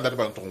prebal dat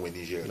ban ton we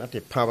Niger na te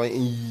pa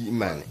in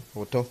man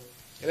auto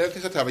ele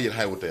que ça travaille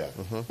hay auto ya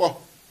bon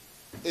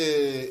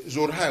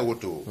zor hay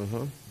auto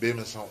be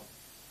me son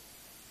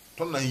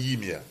ton na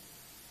yimia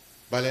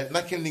bale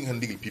na ken ling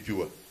handigil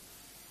pipiwa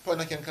to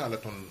na ken kan la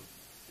ton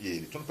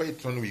ye ton pay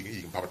ton wi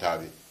papa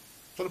tabe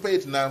ton pay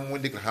na mo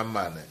ndik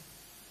hammane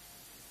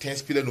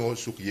t'inspire no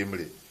suk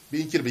yemre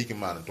bi kirbe ki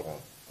man to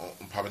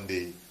on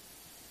pabande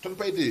ton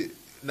pay de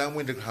na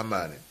mo ndik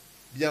hammane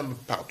biam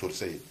partout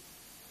say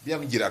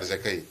biam jirar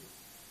zakay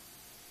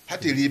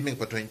hati ri men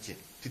patonki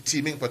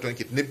ti men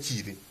patonki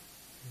nebkiri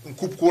un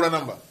coupe coura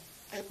namba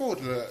ay pot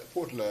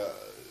la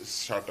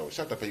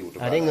chata pay auto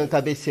ale ngan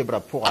ka be sebra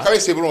pour ka be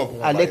sebra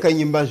ale kan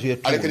yimba jouer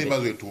ale kan yimba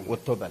jouer tout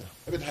auto bana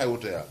abet hay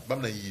auto ya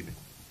bam na yime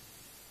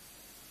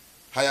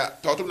haya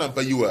tawtum nan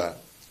payiwa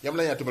yam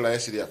la yatu bala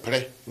yasiria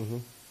prêt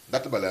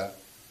dat bala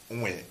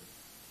unwe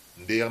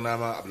ndeer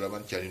nama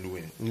abdulrahman tiani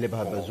nuwe le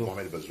babazo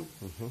Mohamad bazou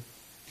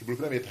ti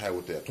Burkina met hay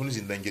auto ya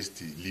tunisi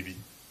ndangesti libi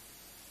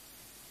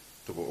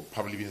to ko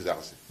pabli bin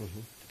zarse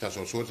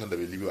tension so tan da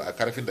libi a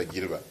karfin da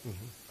girba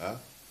ha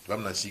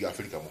bam nan siga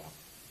afrika mo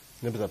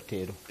ne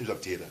bazaptero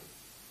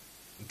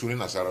ntuni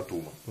nasara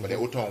tuma bale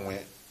autant we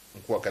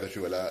ko karfi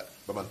wala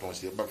baman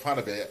tonsi ba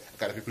fana be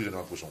karfi plus de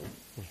ma poson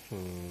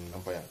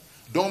ampaya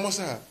donc mo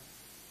ça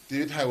te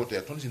hay auto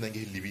ya tunisi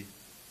nangi libi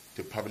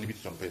te pabli bi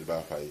ton pe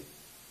ba fay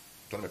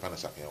ton me pana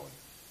sakya we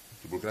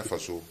ti Burkina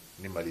Faso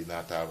ni Mali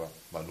na taba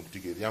ma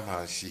nuktige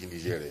yama si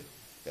Niger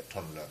ya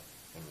ton la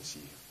MC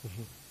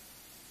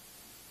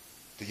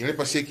te yele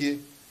passé qui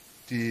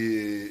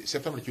ti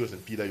septembre qui est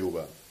pila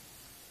yoba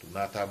tu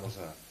nata mo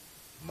ça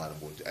man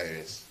bon ti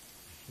ARS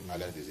à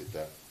l'un des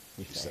États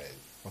d'Israël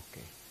OK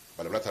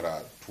bala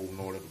blatara tu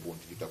no le bon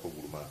ti ta ko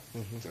gurma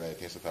tra ya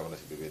tensa tabana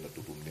si bebe na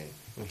tutumne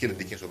kele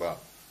dikin so ba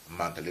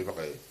mantale ba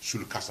kay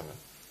sul kasama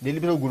de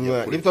libra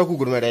gurma libta ko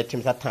gurma da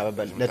tim sa taba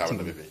bal latim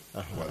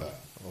voilà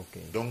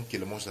OK donc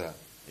kele mo ça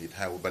et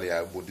ha bala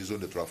ya bon di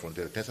zone de trois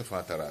frontières tensa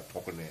fa tara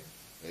tokone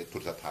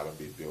tout ça taba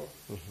bebe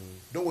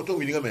donc auto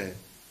wi ngame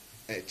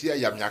ti ya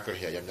Yam-Metga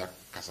ya Yam-Metga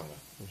kasanga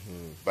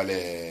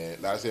bale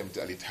la sem ti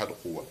ali tahad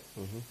quwa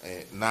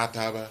na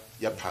taba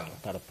ya panga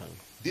tarpang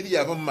dili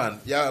ya man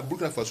ya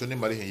Burkina Faso ne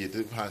mari hen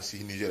yete ha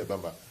si Niger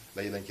bamba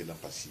la yelan ke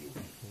lampasiyo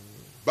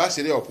ba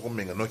sere ya pour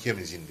menga no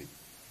kem zindi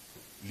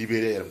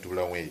libéré yam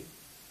tula way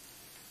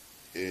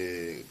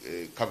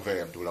Cap Vert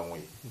yam tula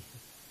way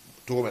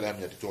to mala yam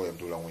to yam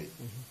tula way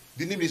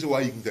dini mi so wa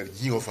yingar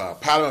jingo fa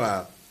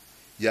palma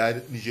ya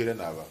Niger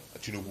na ba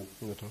Tinubu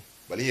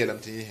bali yelam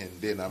tin hen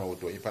de na ma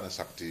woto ipana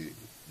sakti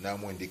na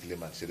mo indi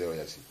clement c'est de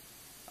yasi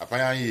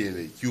apaya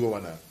yele kiwo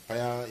wana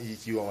paya yi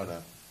kiwo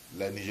wana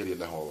la Nigeria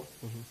la hawa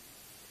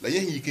la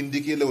yen yi kin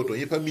dike la woto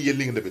yipa mi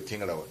yeling de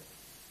betinga la wa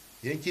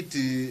yen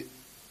kiti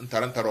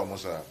ntarantaro mo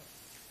sa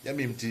ya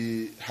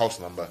mimti house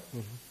number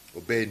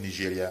o be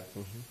Nigeria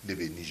de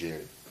be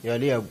Nigeria ya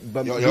le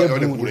ba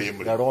le bure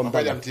yemre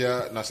ba yam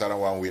tia nasara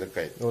wa wir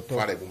kay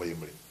fare bu ma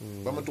yemre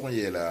ba ma to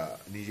yela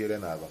Nigeria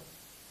na ba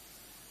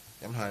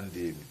yam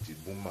hande ti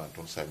bumma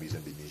ton sami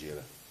zambe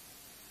Nigeria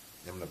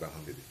yam na ba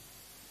hande be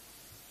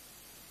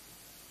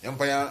yam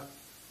paya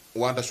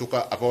wanda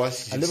suka apawa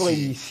si ale ba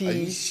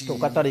si to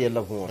katar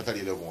yella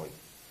bon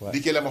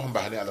dikela mo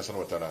hamba hane ala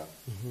sanwa tara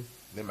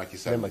ne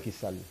makisal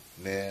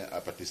ne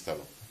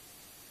apatistalo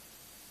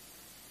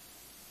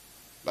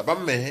la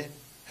bamme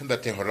handa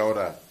te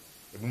horawra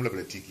e bumla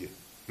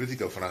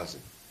politique France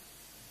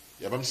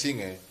ya bam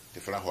singe te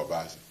France ho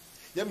base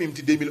yam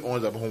mimti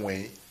 2011 abon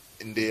wen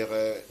nder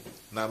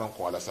na man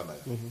ko ala sana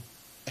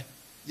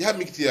ya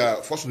mikti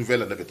ya force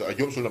nouvelle na beto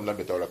ajom sulam la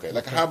beto la kay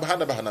la ka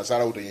handa ba hana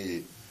sara wuto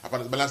yi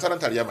apana balansaran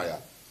tar yama ya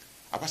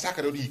apa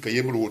saka do yi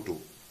kayemro woto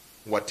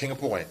wa tenga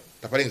point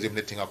ta pare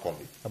nzemne tenga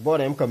kombi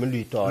abore em kam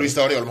lui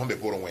story wala mombe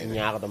poro wen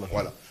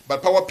voilà ba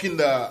pawa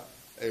pinda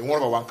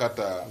ngorba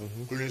wankata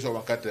kulini so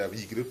wankata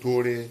yi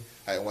kirtore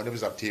ay wona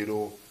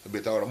bizaptero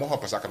beta wala mo ha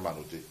pasaka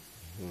manote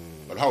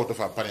wala ha to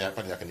fa panya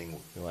kaningo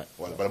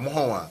wala bal mo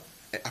ha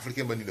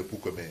africain bandi de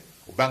pouko me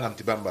o bangam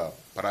ti bamba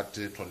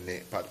parate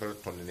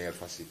tonne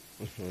fasi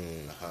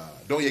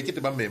donc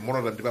yekite bambe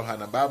moro dan ti bamba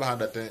na baba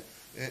handa te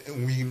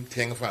wim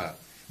tenga fa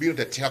bi on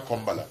te tinga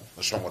kombala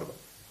so ngorba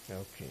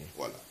OK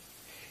voilà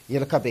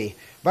yelkabe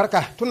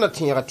barka tunna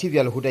tinyara tv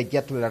al huda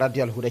get la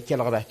radio al huda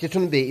kelgara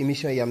titunbe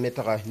émission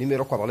Yam-Metga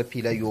numéro ko bala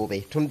pila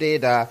yobe tunde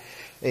da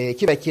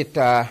kiba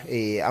kita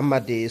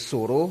Amade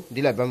Soro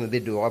dila bam be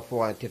do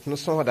rapport titun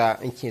so da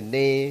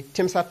nkine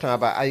timsa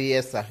taba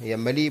AES ya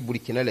Mali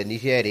Burkina la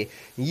Niger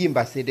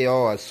yimba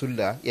CDO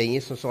sulla ya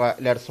yin so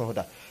ler so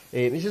da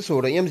monsieur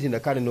Soro yamzina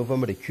kare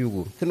November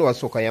kugo tun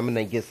waso ka yam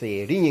nan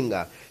gese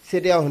ringa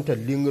CDO hunta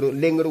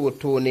lengro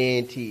woto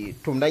ne ti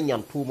tumda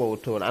nyam tuma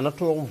woto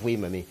anato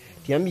vuima me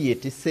tiam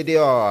yeti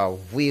CDO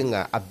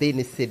vuinga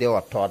abeni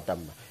CDO todam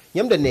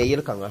yam da ne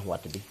yel kan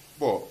watbi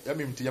bon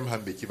yamim ti yam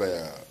hambe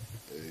kibaya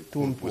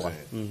tout pour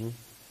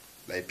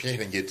la pièce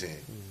ngete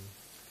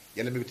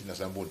yalla mi tina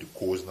sambo de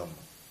cause nam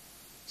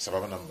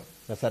sababa nam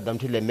ça donne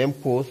les mêmes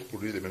causes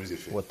produire les mêmes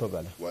effets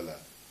voilà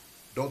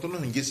donc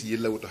on ngesi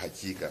yella woto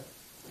hakika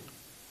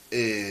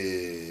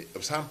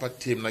obsam pa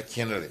tem na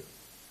kenere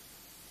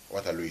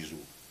wata loizu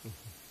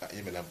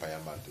yeme lampa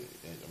yamante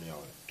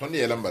yamiyawa ton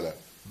yella mbala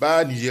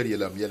ba Niger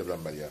yella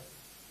mbala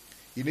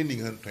ini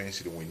ningan ton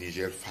sidi mo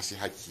Niger fasi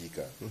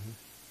hakika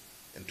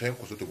en ton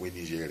ko soto mo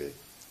Niger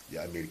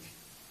ya Amerique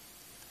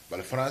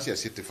la France a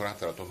cette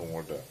France à ton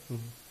monde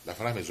la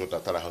France mais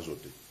autres à la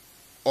hazote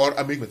or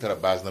Amérique mettra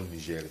base dans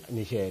Niger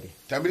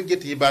t'amérique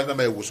qui est base dans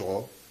mais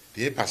woso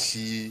t'es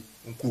passé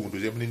un coup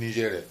deuxième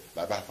Niger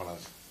la base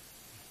France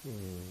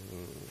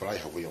France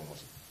ya voyons moi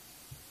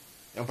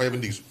yam pa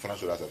yam France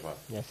sur la safa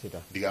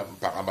diga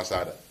par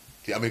ambassade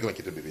qui Amérique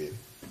qui te bébé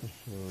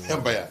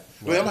yam pa ya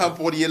do yam ha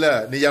pour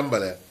yela ne yam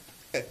bala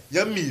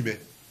yam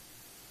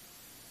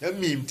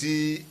mim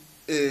ti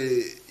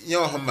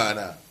yam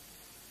hamana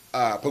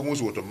pa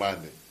musu woto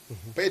mande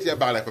pa eti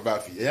abala pa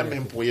bafi yam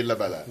hem po yella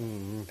bala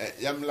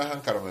yam la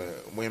han karama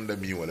moyam da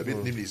mi wala bit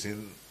ni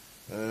lisin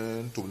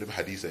tum ne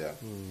hadisa ya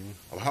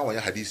ha wa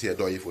ya hadisa ya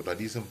do yifo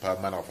hadisin pa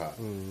manafa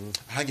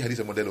hangi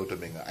hadisa model woto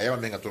menga ayama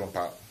menga to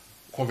pa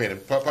convene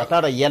pa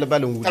tara yel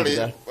balu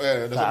wudida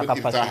ta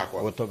capacité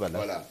woto bala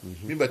voilà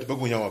mi ba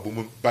bagu nyama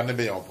bu banne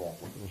be yam pon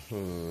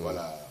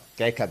voilà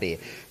kay kabe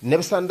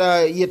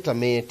nebsanda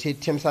yetame te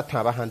temsa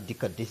taba han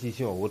dika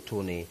décision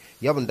woto ne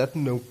yabunda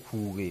tun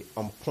kuure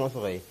en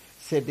pensere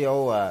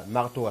CDO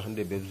marto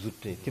hande be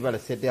zutte tibala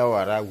CDO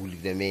ra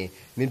wulide me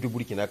min du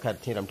Burkina ka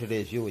tiram te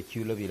de jeu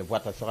kiulo bi le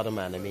wata sogada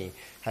maname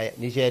hay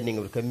Niger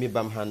ningur kam mi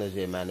bam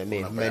hanaje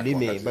maname mali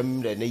me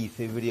bam de ne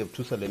février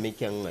tout ça le me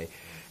kan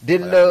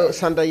del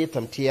sanda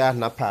yetam tiya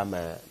na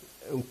pama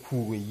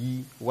kuure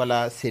yi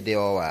wala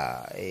CDO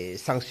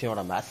sanction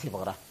ra ma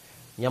sibra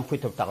nyam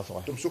fuita ta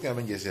so tum suka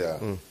man gese ya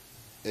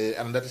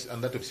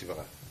andat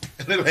sibra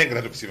ne ba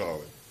ngra sibra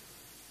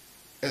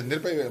ne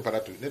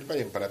pa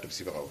imparato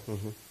sibra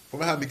fo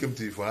ma ha mi kem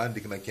ti fo ha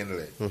ndik na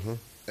kenle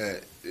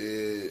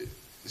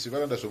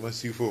sibra da so man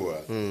sifo wa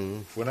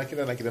fo na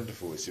kida to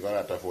fo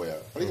sibra ta fo ya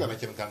pali na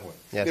ken kanwa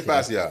de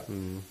pas ya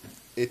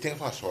e ten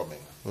fa so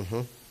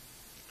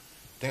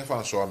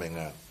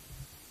menga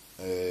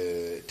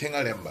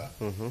tenga lemba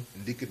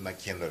ndik na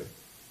kenle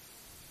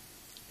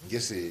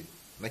ngese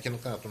na ken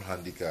kan tun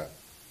handika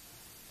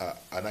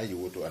anayi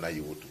woto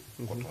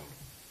koton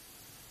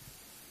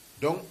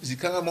donc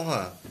zikanga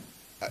moha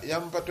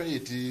yam paton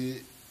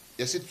yeti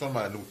yasit son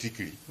ma no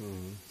tikri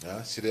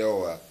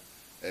sideo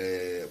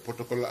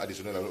protocole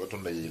additionnel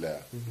oton da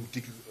yila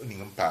tikri ni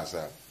ngam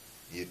pasa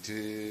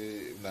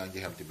yeti na ngi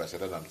hamti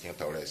basada na ken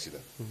tawra sida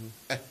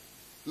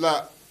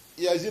la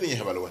ya zini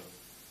hebala wa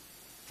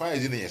fa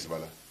zini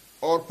yesbala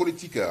or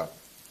politika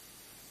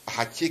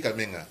hakika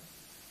menga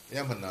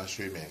yam na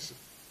shoy mes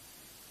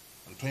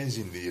antoine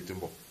zindi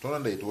yetimbo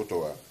tonanda yeto to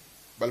wa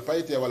bal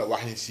payite wala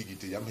wahni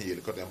sigiti yam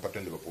yel ko yam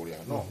paton de pour ya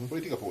non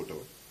politique po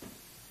to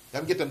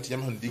yam getam ti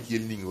yam han dik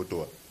yel ningi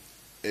to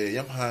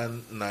yam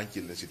han na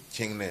kil ci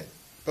chengne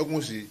pa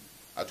musi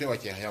atwe wa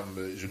ci yam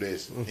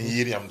judes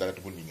yir yam dara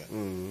to buninga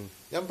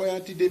yam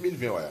payati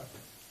 2020 waya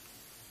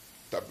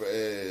tab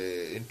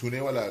en tourné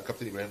wala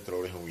capitaine Ibrahim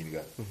Traoré han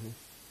winga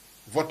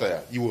vota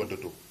ya yiwo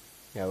to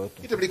ya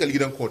woto ite blika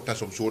ligidan ko tan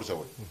som sor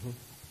sawo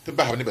te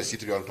ba habni ba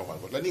siti yol to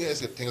la ni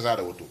est-ce que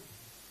tengzada woto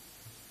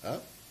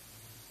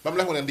bam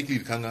la wona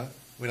ndikir kanga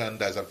wona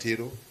nda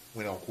zaptero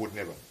wona ko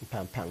neba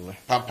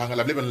pam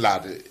la bleben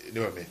lade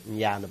neba me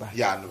yaana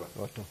ba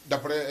woto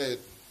d'après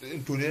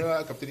tourné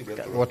capitaine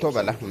Ibrahim woto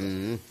bala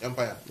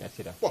empire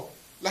yasira bon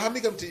la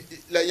hamni kamti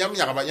la yam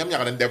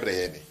yaga den debre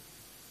yene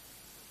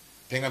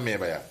tenga me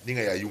ba ya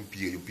dinga ya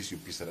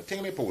yumpi sala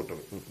tenga me po woto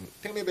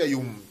tenga me ba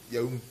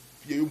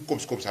yum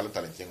kops sala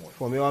talen tengo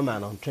fo me wa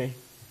manon tre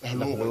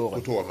ko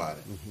to ma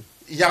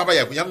yaga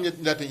ya yam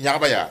lati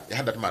yaga ya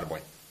handat man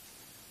boy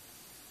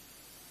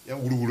yam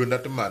wuru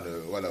ndat man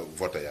wala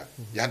vote ya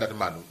handat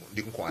man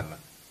dik ko anna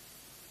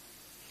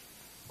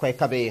koy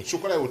kabe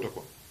sukala woto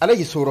ko ala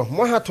yi soro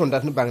mo ha ton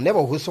dat bang ne ba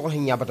hu so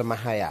hin yabata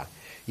mahaya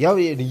yaw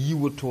ye yi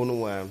woto no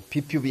wa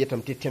pipi bi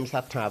tam ti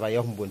temsa taba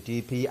ya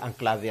humbonti pi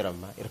enclaver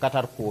ma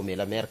katar ko me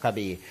la mer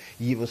kabe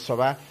yi bu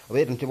soba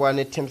we dum ti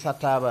wane temsa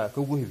taba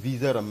ka gu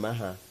visa ma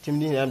ha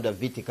timni am da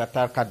viti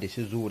katar ka de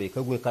séjour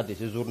ka gu ka de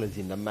séjour na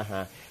zinda ma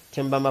ha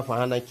temba ma fa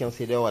hana kyan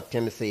se de wa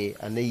temse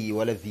anayi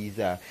wala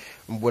visa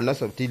mbona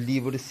so ti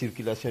libre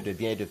circulation de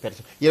biens et de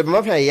personnes ye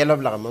ma fa yela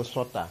bla ma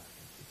sota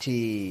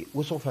ti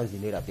woso fa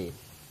zinera be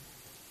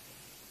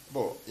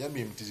bon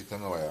yami mtisi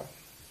kanga waya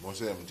mo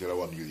se mtira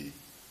wan yuri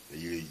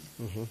yuri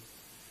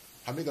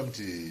hami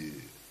gamti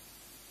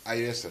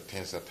IS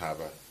tensa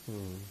taba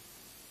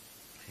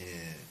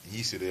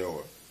yi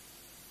serewa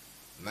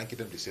nan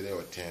kitam ti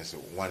serewa tensa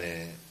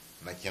wane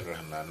na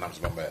kendra na nams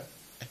bamba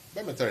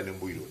ba metare ne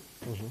mbuiro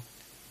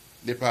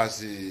le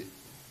passé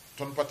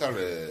ton patal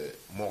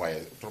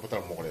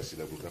moya si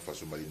la Burkina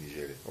Faso Mali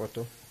Nigeria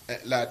auto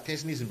la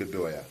tensi ni bebe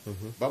waya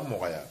bam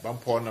moya bam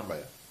pona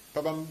mbaya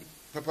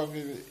papa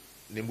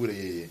ne mbure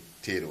ye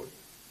tero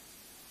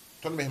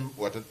ton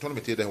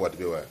me tede wat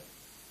be wa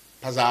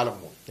pazala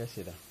mo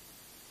yasida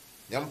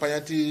yam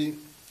payati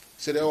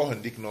sede o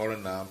handik no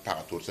na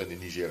parato sa ni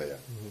Nigeria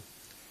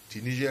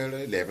ti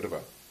Nigeria lebre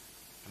ba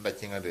nda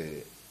kinga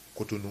de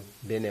Cotonou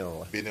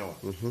Benewa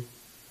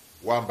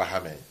wa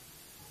mbahame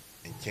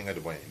en kinga de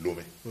boy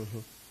lome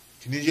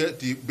ti Nigeria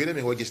ti bene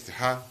me wagist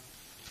ha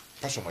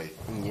paso mai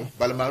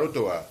bal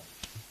maroto wa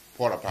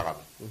pora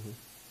parama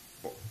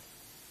bon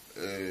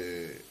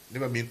ne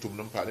ba min tum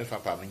non pa ne fa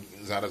pa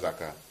zara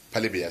zaka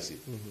pale be yasi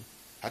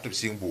hatu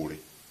sing bure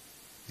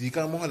di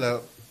kan mo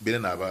la bene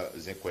na ba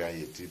zen ko ya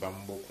yeti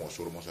bambo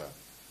console mo sa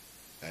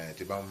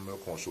ti bam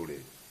console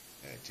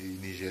ti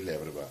Niger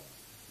lebre ba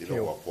di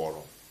lo wa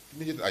poro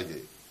Niger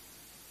aje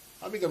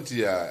ami kam ti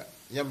ya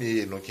nyam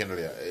ye no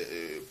kenre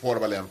poro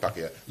ba le ampaka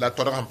ya la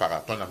to da ampaka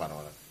ton na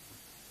manona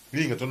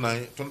ni nga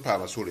ton pa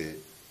ba sore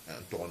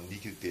ton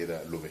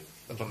dikitera lobe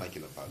la ton na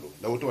kila pa lo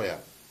la woto ya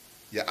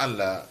an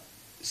la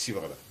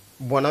sibara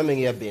bona men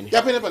ya bene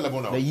ya pene pa la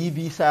bona la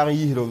yibi sar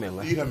yihro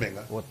menga yihro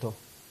menga woto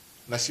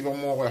na sibara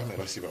mo ko ya men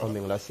la sibara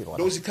men la sibara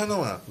donc si kana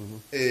wa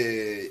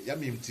ya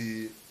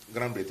mimti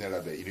Grande-Bretagne la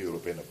be Union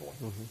européenne ko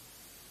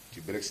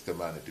ti Brexit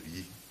man to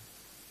yi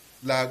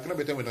la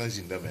Grande-Bretagne dans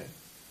zindame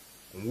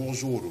wo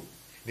zoro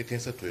ne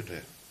tensa toyoto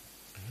ya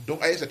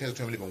donc ayesa tensa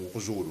toyoto le wo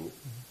zoro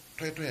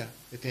toyoto ya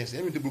ne tensa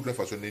ya mi de Burkina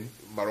Faso ne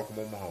Maroc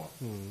mo mo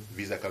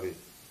visa kabe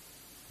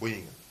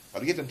boyinga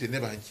alors yetam te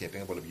neba han kiete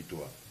ngaba la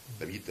bitwa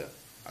la bita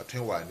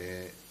atwen wa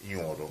ne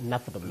nyoro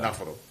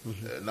nafro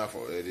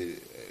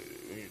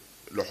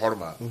le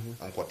horma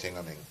encore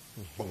tenga men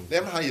bon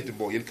dem ha yete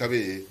bo yel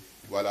kabe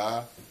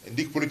voilà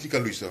ndik politique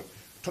luisa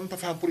ton pa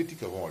fa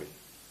politique vole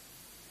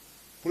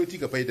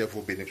politique pa ide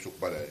fo benep suk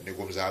bala ne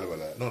gomzal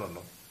wala non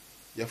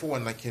ya fo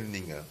wana ken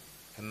ninga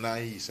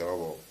hanai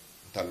sababo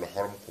tal le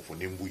horm ko fo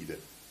nembuide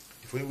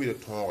il faut nembuide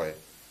tonre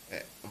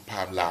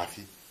pam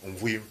lafi on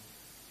vuim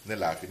ne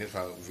lafi ne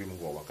fa vuim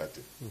go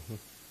wakati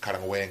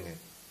karang wenge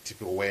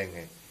tipi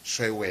wenge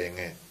soy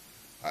wenge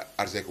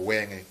arzek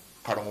wenge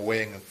karang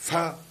wenge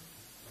fa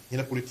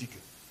ina politique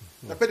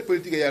na pede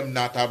politique ya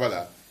na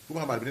tabala pour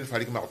Mohamad bin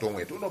falik ma to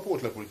weto no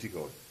pour la politique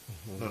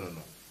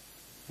non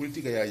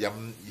politique ya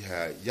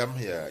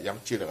yam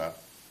chira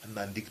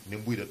na ndik ne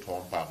mbuide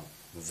ton pam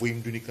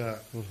vuim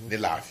dunika ne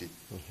lafi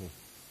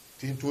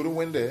tin turu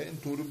wende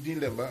turu din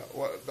lemba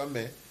ba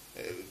me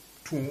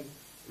tu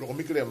lo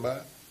mi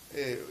kremba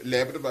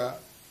lebre ba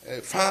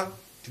fa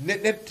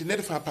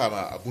net fa pa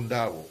ma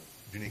abundavo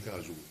dunika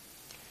azu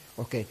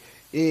okay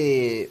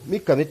mi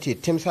kamiti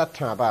temsa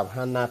taba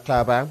hana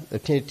taba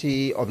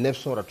tinti of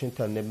nefsora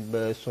tinta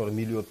ne sor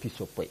million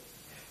piso poi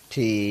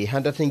ti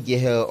handa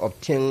tinge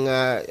obtain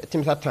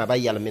temsa taba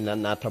yalmina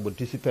na tabo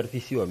ti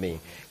superficie o me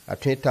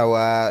atenta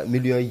wa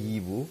million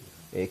yibu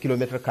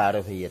kilomètre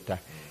carré yeta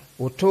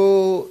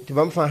auto ti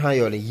bam fa ha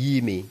yole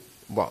yimi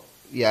bon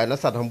ya na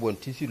sadam bon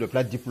ti sur le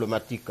plan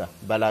diplomatique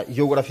bala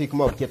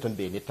géographiquement keton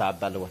be l'état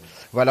balwa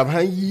voilà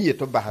han yi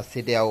to ba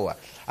CDAO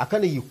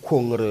akana yi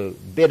kongre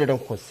bedan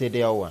ko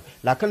CDAO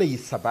la kana yi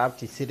sabab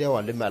ti CDAO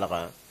le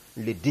malra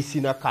le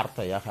dessina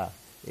carte ya ha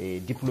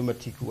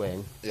diplomatique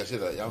wen ya c'est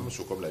là ya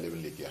muso comme la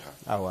level le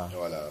ha awa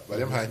voilà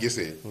balem ha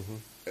gese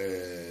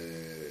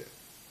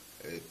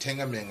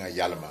tenga menga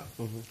yalma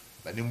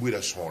la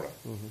nimbuira sora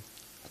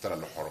atara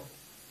le horom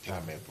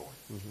tenga men po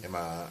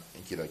ema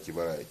inkila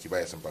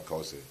kibaya sampa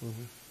kause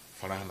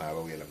fana na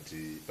ba welam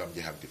ti bam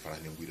je hamti fana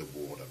nimbuira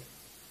bo da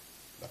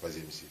la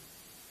pazemisi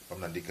bam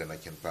na ndika na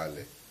ken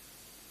pale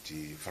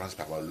ti France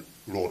par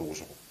lord wo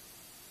soko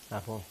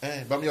bon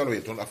bam yalo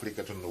ton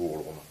Afrique ton wo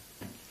roma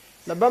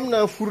la bam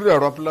na furra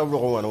Europe la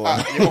wo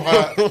wana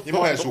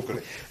yimo ha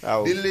sokre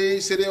dille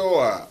CDO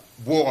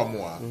bo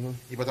moi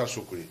ibata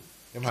sokre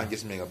yam ha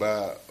nges menga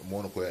ba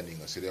mono ko ya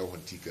ninga CDO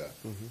hontika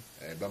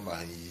bam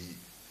ma yi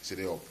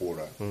CDO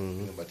pora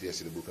ninga batia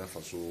CDO Burkina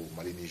Faso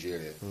Mali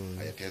Nigeria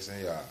aya tesen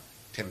ya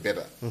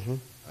tembeda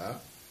da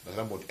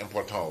rambo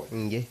important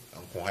nge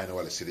an ko hayna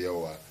wala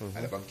CDO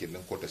ala bam kel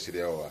nan kota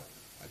CDO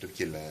atu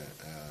kel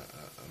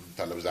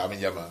talab zaman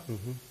yama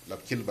la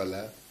kel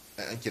bala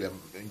an kel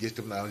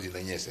ngestum na anji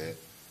na nyese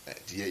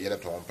ti yela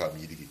to on pa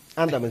mi digi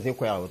anda men zin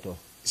ko ya auto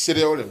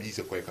CDAO le mi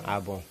se ko kan ah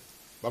bon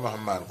ba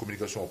Mohamad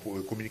communication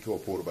pour communiquer au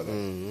pour ba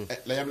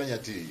la yam la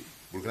nyati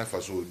Burkina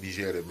Faso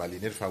Niger Mali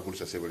ne fa gol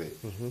ça c'est vrai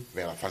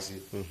vers la face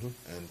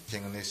un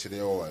tengene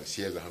CDAO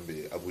siège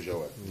hambe Abuja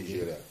wa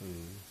Nigeria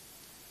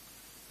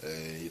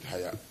it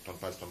haya ton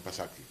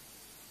pasaki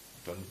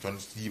ton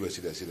Ziba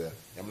sida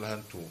yam la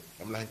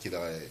han kida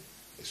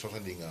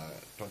soxandinga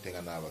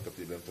tontenga na ba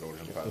kapti ben tro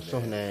han pa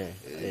soxna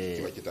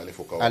ki ba kitale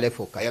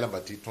foka ayala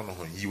bati ton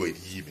hon yiwa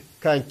yibe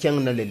kan keng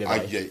na lele ba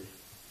ay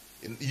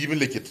yibe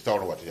le kit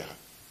tawro wat ya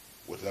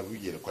wata la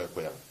yele koy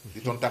koyam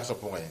di ton tax sa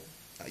ponga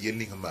yen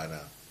ni mana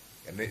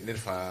ne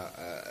fa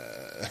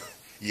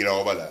yira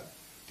wala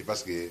ti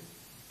parce que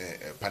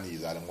pani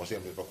zala mo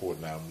sem pas ko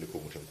na le ko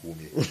mutan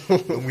kumi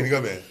donc mi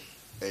ngabe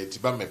ti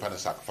bamme pana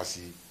sak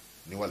fasi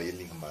ni wala yen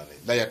ni mana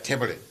la ya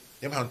tebre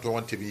yam han to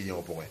won tebi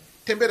yon ponga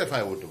tembere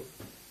fa woto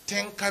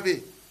ten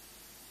kabe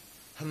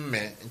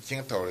hamme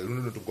nkin tawre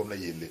lunu to gomna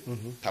yelle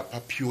ta pa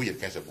pio yel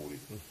kansa buri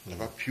ta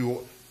pa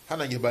pio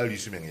hana ngi ba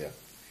risu men ya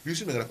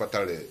la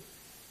patale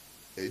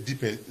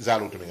dipe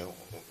zalo to men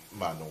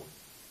mano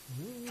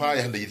fa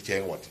ya handa yit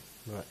ken wat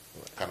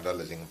kan dal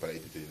la jeng para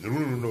ipite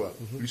lunu no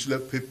risu la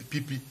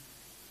pipi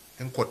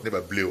en kot ne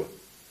ba blewa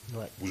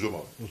buzoma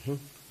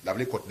la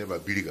ble kot ne ba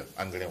biriga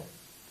angreon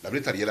la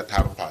ble tar yela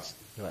tar pass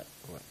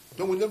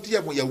donc on dit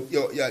ya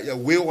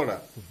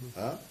wewala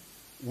hein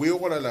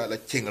wewala la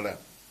kengla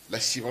la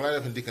sivala la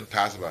ndikan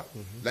tasba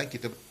lan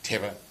kitab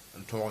teba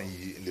nton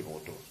yi le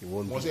boto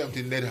mo se am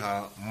tin net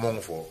ha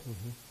monfo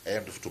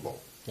am to football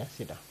ya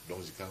sida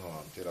donc zikanga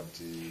am teram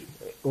ti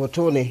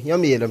otone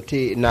yam yelam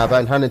ti na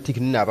ban hanan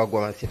tikin na ba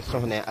goma sit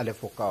sohne ale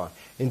fokawa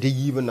indi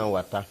yiba na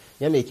wata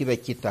yam e kiba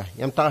kita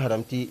yam ta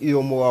haram ti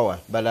iyo mo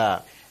wawa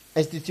bala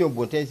institution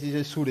bonté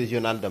institution sous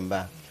régional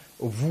damba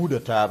vous de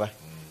taba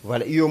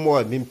voilà iyo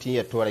mo mimti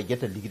ya tora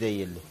geta ligde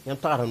yelle yam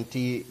taram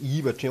ti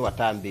yiba tun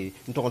watambe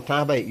nton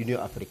tamba union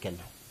africaine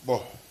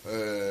bon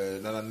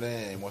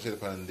nanane mo se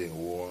pande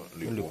wo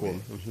le ko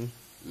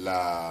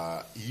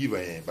la yiba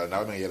ba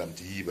na men yelam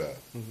ti yiba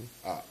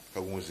ka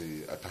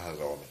gonzi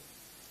atahaza wa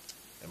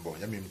bon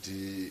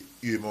yamimti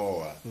iyo mo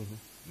wa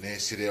ne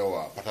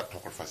sirewa pata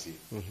tokol fasi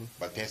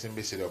ba tensen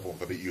be sirewa bon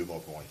pabe iyo mo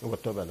point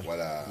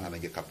voilà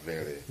anange Cap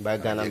Vert ba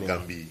Ghana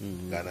Gambie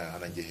Ghana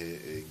anange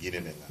Guinée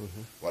menga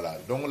voilà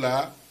donc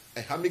là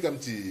hammi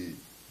gamti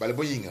bale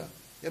boyinga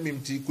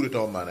yamimti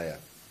kuleta mana ya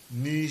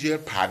Niger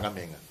panga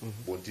menga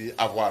bonti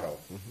avoir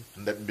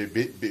nda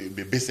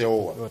be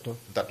BCO wa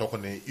nda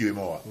tokone iyo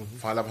mo wa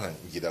fa la ban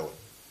gidawa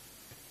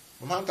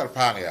man tar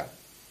panga ya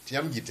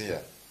tiam gite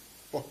ya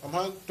bon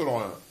man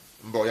tolon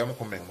mbo yam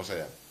ko men mo sa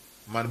ya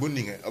man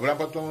boninga abra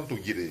paton to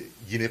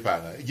gine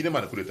panga gine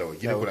man kuleta wa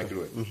gine ko na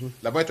kilo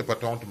la ba to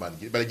paton to man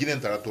bale gine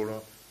ntara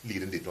tolo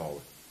ligre de ton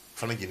wa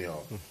fana gine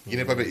o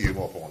gine pa be iyo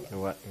mo pon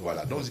la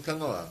voilà donc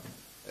zikanga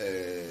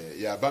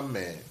ya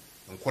bamme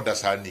nkoda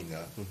sa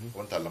ninga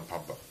on talam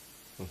pamba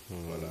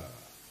voilà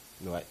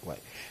ouais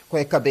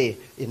ko kabe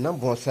inam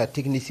bon sa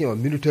technicien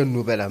militaire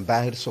nouvelle en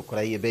bahir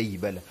sokra yebe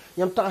yibala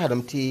yam ta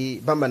hadam ti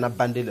bamba na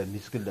bande la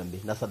muscle dambe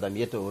na sadam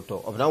yeto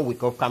auto of na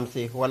week of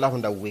kamse wala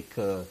honda week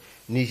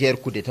Niger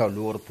coup d'état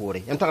lour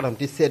pouré yam ta hadam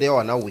ti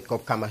CDAO na week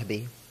of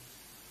kamahbe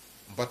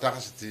mbata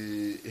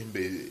sti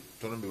embe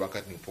tonombe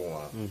wakati ni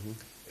poa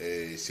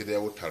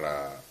CDAO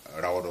tara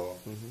rawdo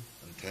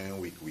nten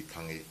week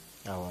kange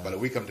bala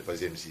wika mte pa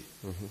zemsi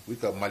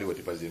wika Mali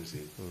wati pa zemsi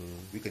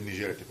wika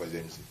Niger te pa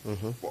zemsi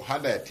bo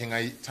handa ya tenga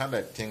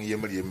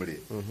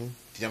yemri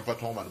tiyam pa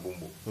ton man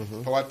bombo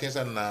pa wa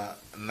tensa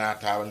na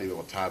tawa le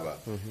ko taba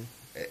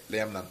le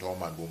yam nan ton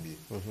man bombi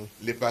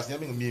le pas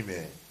nyam mi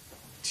me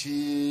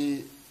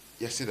ti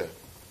yasida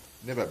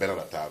ne ba bela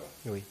la taba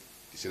oui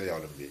ti sira ya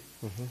olambe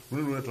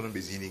nunu ton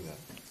be zininga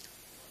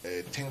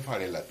tenga fa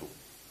le lato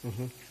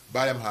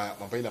bayam ha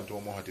man paylam to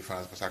mo hati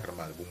France pa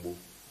sacrement bombo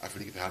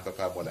Afrique ta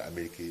papa mola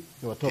Amérique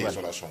et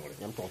sur la sombre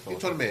et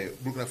toi mais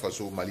Burkina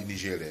Faso Mali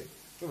Niger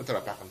tu me tara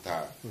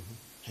pakanta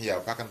ya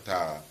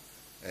pakanta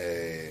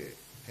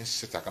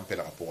c'est ta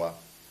campela rapport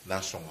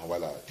nation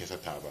voilà tesa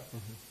taba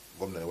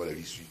comme na wala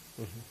Russie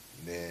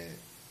ne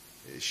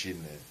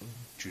Chine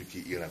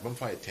Turquie Iran même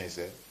fa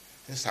tensa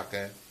un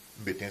sakin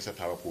mbeten sa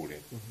taba pour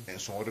en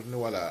son ne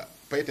wala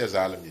pas été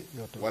zalami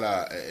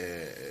wala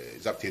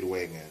zapter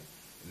wenge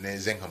ne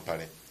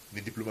zenkampane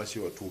ni diplomatie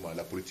wa tuma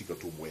la politique wa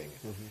tuma wenge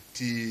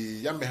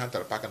ti yambe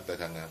hantar pakanta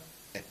kanga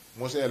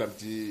mo se yalam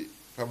ti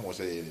fa mo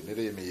se yele ne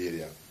de me yele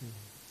ya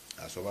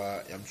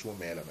asoba yam so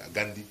mela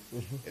gandi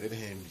ede de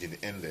hem jini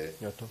ende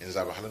en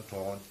zaba halan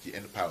ton ti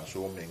en pa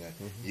so menga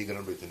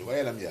yigalan be tuni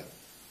wayalam ya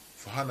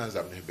fa hanan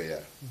zab ne be ya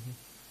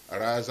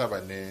ara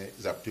zaba ne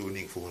zab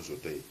teoning fo honzo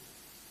tay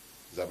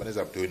zaba ne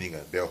zab teoning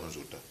be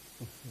honzo ta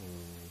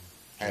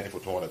hayni fo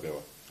ton la be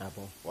wa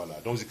voilà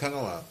donc zikanga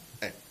wa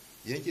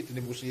yenki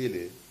tini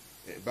busiyele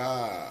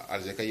ba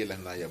arzeka yela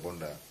na ya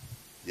bonda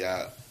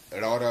ya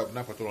rawara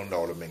na patron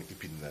ndawlo men ti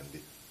pinnande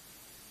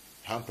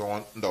han to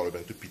ndawlo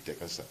ben to pitte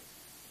kansa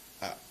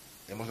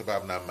e mo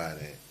sabab na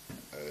mane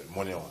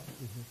monewa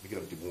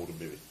mikiram ti bungu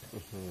bebe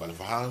wala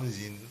faham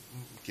zin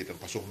kitam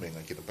pasof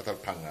menga kitam patal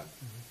panga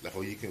la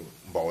fo yike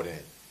mbawde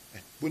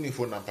buni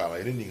fo nan pa wa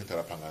ni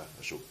ngata panga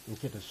so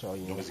nkita so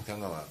yi donc c'est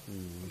kanga ma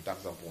tak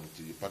sa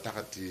ponti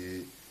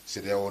patakati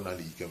CEDEAO na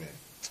li kame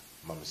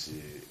mam si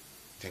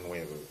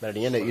tengwe ba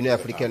yana Union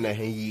Africaine na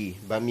yi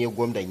ba mi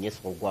gom da nyes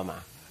ko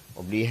goma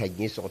obli ha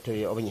nyes ko to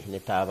obni ne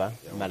taba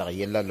mala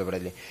yella lo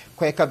brele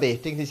ko e kabe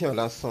technicien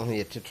la son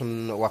yete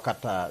tun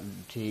wakata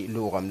ti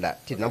lugam la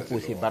ti nan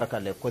pusi baraka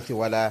le ko si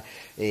wala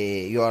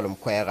yolum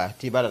ko era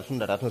ti bala tun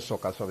da tun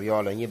soka so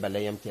yolo ni bala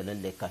yam te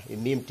le ka e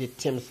mim ti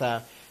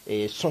timsa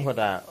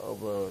sonhora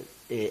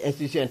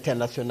institution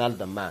international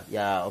da ma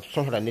ya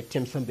sonhora ne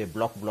timsan be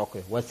block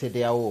wa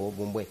CEDEAO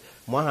bombwe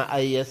mo ha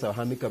IS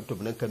ha mi kap to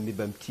nan kam mi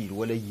bam tir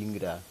wala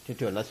yingra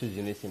tito Nations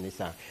Unies ni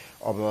sa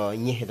obo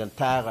nyi hedan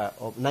tara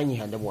ob na nyi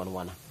hande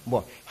wana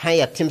bo ha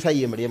ya timsa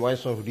yemre mo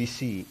so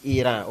Russie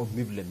Iran o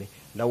mibleme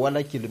la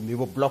wala kilo mi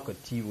bo block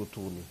ti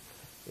wotuni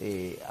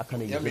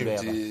akana yibere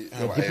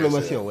ya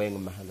diplomatie o weng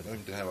ma hala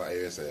on ha wa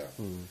IS ya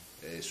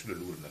sous le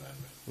lourd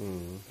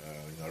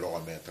na lo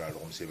me tra lo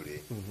c'est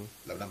vrai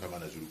la nan pa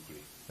mana zulukri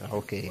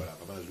okay voilà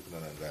pa mana zulukna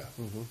nanda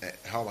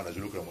ha mana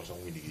zulukra mo son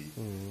winigi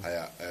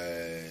haya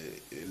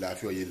la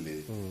fio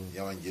yelle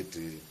yawan jette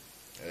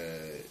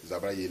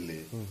zabra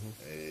yelle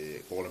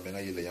ko lo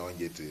menga yelle yawan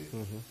jette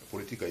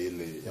politique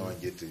yelle yawan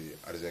jette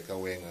arzeka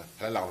wenga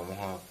hala mo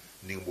ha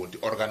ningbonti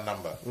organ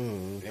number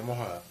ne mo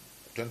ha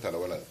tentala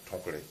wala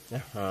tonkre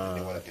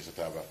ni wala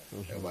tisataba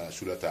wala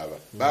sulataba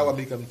ba wa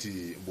bikam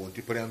ti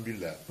bonti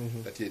preambula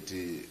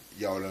tati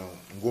yawla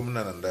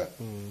ngomna nanda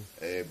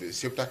be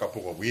septa ka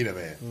poko wina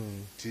me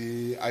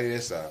ti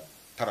ayesa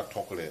tara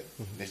tonkre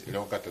ne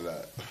lo katala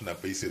na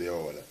pays de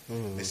wala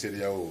ne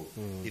CEDEAO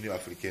Union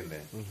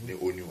Africaine ne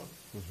ONU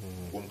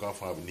ngom ka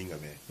fa ninga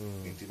me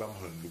nti ba mo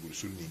lugul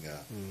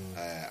sulninga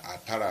a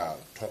tara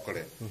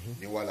tonkre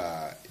ni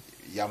wala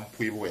yam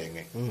puibo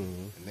enge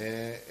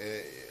ne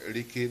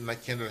riki na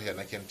kendra ya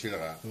na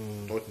kentilra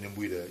tot ne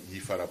mbuida yi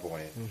fara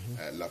point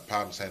la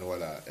pam sen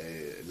wala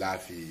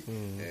lafi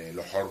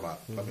le horma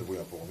pa me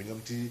boya pour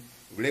minamti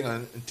vlenga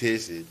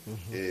ntese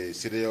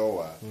CEDEAO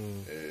wa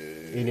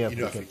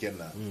Union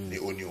Africaine ne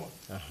ONU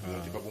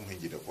ti pa bum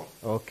hinjida quoi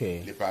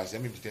okay le pas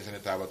yam mi tensene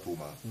taba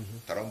tuma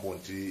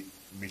tarambonti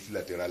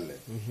multilatéral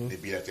ne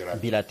bilatéral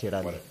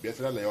voilà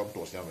bilatéral ya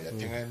to siama ya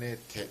tengane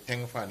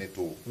tengfa ne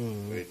to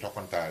to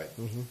kontare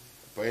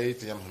pay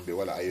ti yam hambe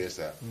wala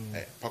ayesa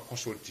pa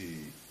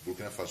consulti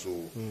Burkina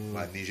Faso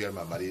ma Niger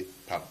ma Mali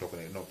pa to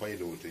connaît non pas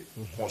il autre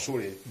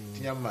consulé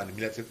ti yam man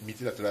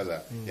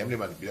multilatéral yam le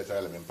man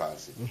bilatéral même pas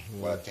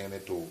wala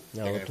tengane to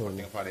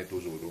tengane fa ne to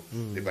zodo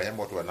le ba yam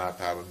moto na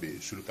ta be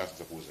sur carte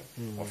sa pose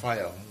enfin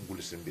ya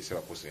ngul sembe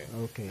sera pose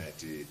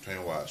ti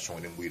toinwa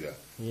son ne mbuida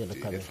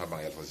ti fa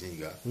ba ya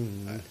fazinga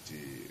ti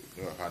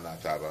fa na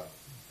taba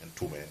en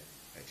tume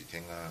ti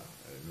tenga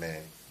me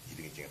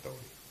yidingi tenga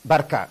tawli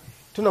barka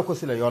tuna ko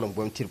sila yolon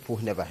bom tir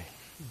pour ne bay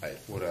ay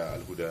pura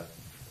alhuda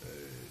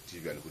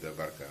TV alhuda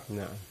barka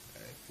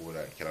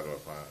pura kala do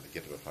fa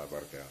keto fa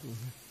barka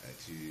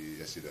ti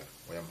yasida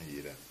wayam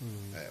yida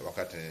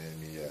wakati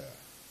mi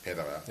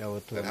pedara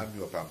dan hambi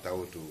wa pam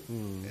tawto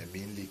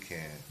min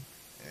liken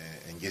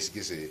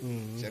ngesgese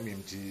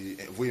jamim ti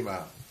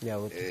voima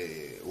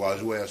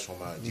wazu ya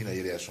soma dina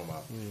yele ya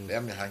soma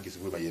yam ne hangis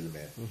voima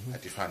yelme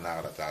ati fa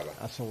na rataba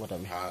asongo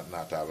tam ha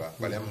na taba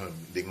wala yam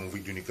de ngum vi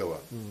dunika wa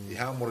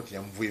ha morti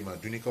yam voima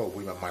dunika wa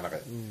voima manaka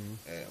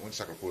on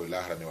sakko ko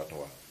la harame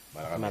watwa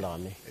manaka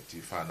ti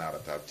fa na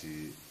rataba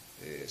ti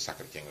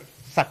sakr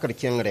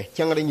kengre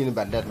ñin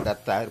balle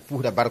data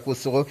pour da barko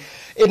so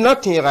e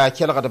notira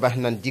kelga da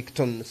bahnan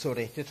dikton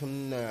sore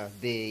tetun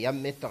be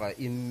Yam-Metga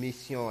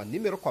émission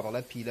numéro 4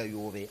 la pila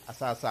yobe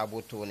asasa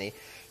botone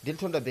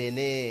dilton da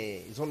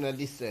bene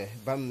journaliste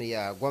bam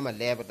ya goma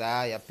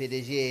lebda ya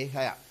PDG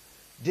haya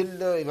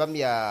dil bam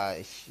ya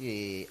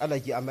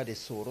alaji Amade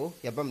Soro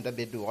ya bam da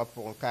be do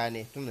rapport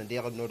kane tun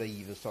de no da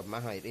yive so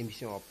ma ha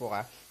émission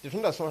pora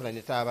tun da so la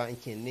ne taba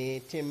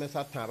nkene tem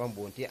sa taba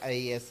bonti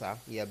ayesa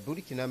ya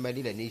Burkina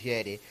Mali la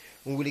Niger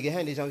ngulige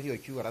hande janvier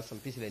ki wara sam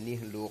pisla ni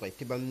lore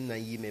tibam na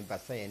yime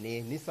basaya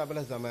ni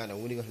sabala zamana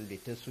ngulige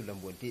hande ten sulam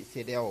bonti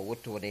CEDEAO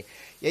wotone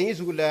ya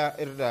yizugula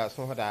irda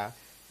so hada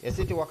ya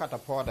siti wakata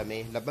poda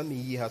me la bam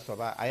yi ha so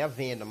ba aya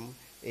venam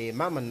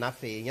mama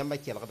nafe yamba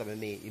kelga da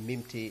me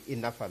mimti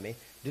inafa me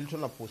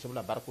diltona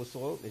possible barko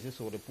so mais c'est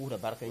sur le pour la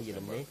barka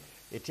yelme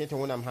et tete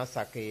wonam ha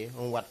sakke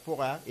on wat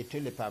pora et te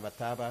le pama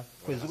taba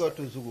ko zugo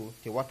to zugo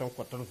te waton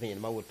ko ton ven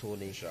ma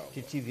wotone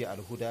ti TV al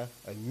huda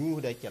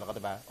nyuda kelga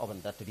da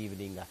oban dat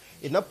rivelinga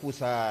et na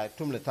pusa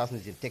tum le tasne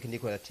zin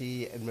technique wala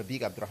ti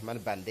mabiga Abdurrahman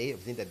Bande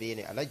zinda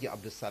bene alaji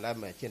Abdul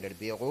Salam tiender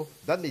bero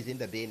bambe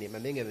zinda bene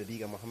mamenga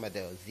mabiga Mohamad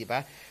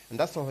Ziba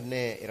nda so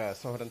ne ira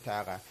so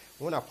tara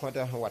on a pointé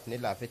wat ne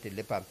la fete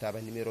le pam taba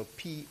numéro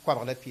pi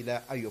kwa la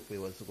pila ayopo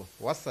wazugo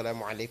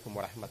wassalamu alaikum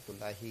wa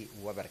rahmatullahi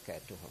wa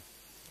barakatuh.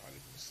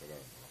 Alaikum assalam.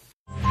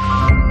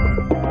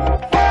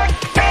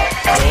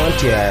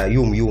 tia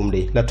yum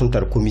de la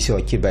tuntar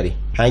commission kibari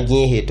ha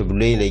gien he to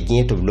blé le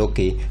gien to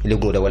bloqué le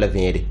goda wala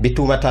vende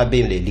bituma ta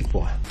be le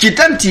likpo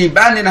kitanti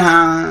bani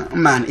na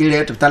man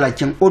ile to tala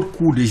kin haute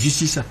cour de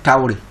justice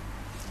tawre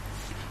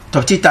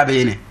to ti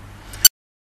tabene